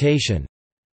transportation.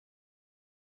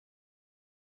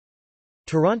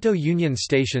 Toronto Union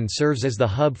Station serves as the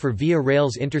hub for Via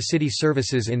Rail's intercity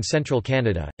services in central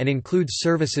Canada, and includes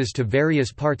services to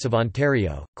various parts of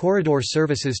Ontario, corridor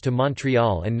services to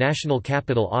Montreal and national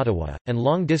capital Ottawa, and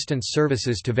long-distance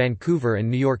services to Vancouver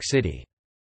and New York City.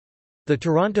 The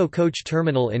Toronto Coach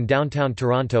Terminal in downtown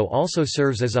Toronto also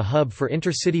serves as a hub for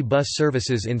intercity bus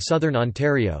services in southern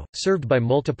Ontario, served by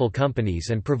multiple companies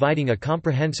and providing a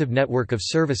comprehensive network of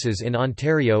services in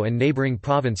Ontario and neighbouring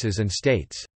provinces and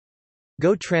states.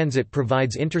 GO Transit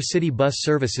provides intercity bus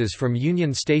services from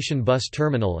Union Station Bus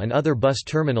Terminal and other bus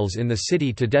terminals in the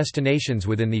city to destinations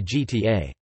within the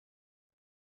GTA.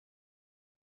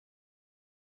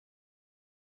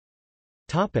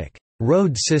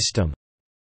 Road system.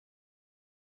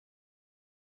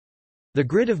 The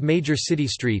grid of major city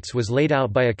streets was laid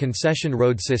out by a concession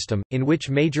road system, in which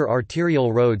major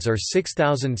arterial roads are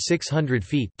 6,600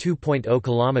 feet (2.0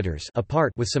 kilometers)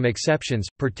 apart with some exceptions,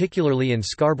 particularly in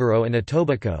Scarborough and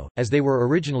Etobicoke, as they were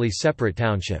originally separate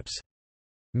townships.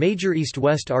 Major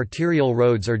east-west arterial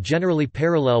roads are generally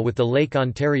parallel with the Lake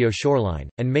Ontario shoreline,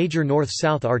 and major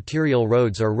north-south arterial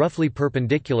roads are roughly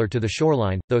perpendicular to the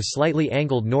shoreline, though slightly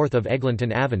angled north of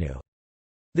Eglinton Avenue.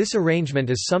 This arrangement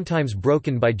is sometimes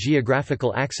broken by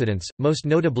geographical accidents, most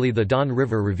notably the Don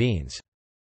River ravines.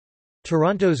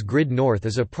 Toronto's grid north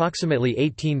is approximately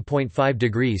 18.5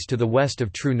 degrees to the west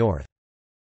of true north.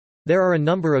 There are a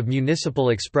number of municipal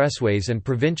expressways and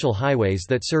provincial highways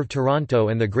that serve Toronto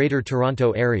and the Greater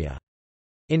Toronto Area.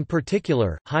 In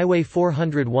particular, Highway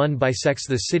 401 bisects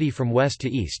the city from west to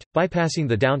east, bypassing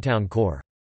the downtown core.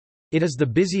 It is the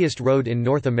busiest road in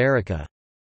North America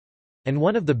and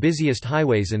one of the busiest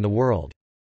highways in the world.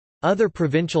 Other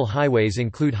provincial highways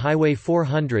include Highway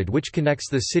 400, which connects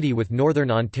the city with Northern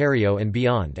Ontario and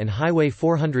beyond, and Highway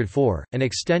 404, an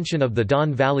extension of the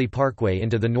Don Valley Parkway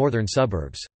into the northern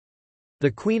suburbs.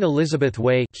 The Queen Elizabeth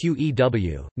Way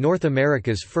 (QEW), North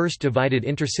America's first divided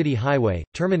intercity highway,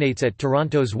 terminates at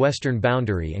Toronto's western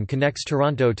boundary and connects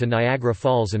Toronto to Niagara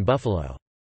Falls and Buffalo.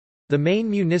 The main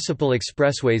municipal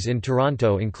expressways in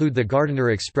Toronto include the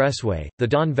Gardiner Expressway, the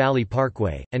Don Valley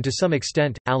Parkway, and to some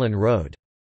extent, Allen Road.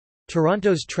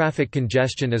 Toronto's traffic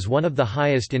congestion is one of the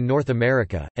highest in North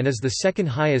America, and is the second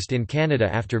highest in Canada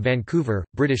after Vancouver,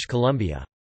 British Columbia.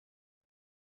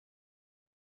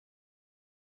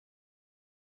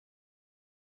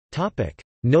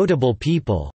 Notable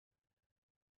people.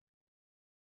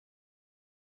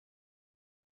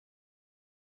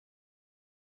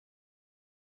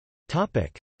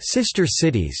 Sister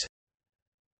cities.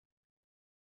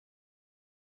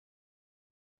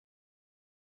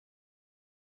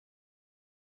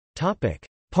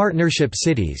 Partnership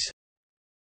cities.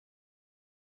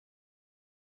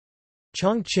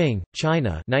 Chongqing,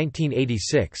 China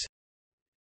 1986.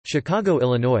 Chicago,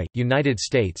 Illinois, United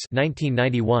States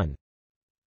 1991.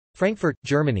 Frankfurt,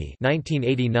 Germany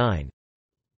 1989.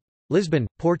 Lisbon,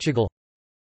 Portugal.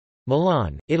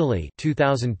 Milan, Italy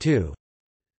 2002.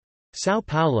 São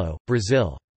Paulo,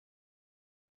 Brazil.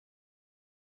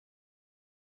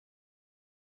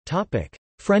 Topic: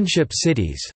 Friendship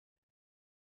cities.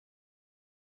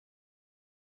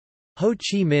 Ho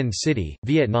Chi Minh City,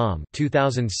 Vietnam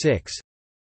 2006.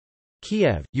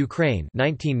 Kiev, Ukraine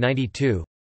 1992.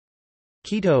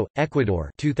 Quito,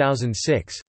 Ecuador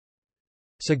 2006.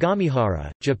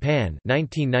 Sagamihara, Japan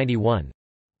 1991.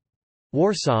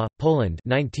 Warsaw, Poland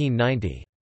 1990.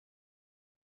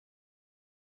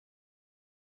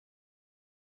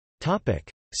 Topic: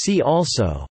 See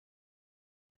also.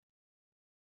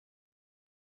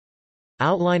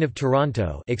 Outline of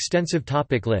Toronto, extensive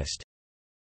topic list.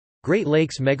 Great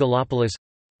Lakes megalopolis.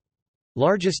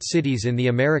 Largest cities in the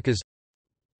Americas.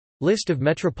 List of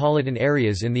metropolitan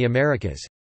areas in the Americas.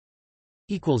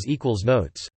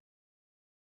 Notes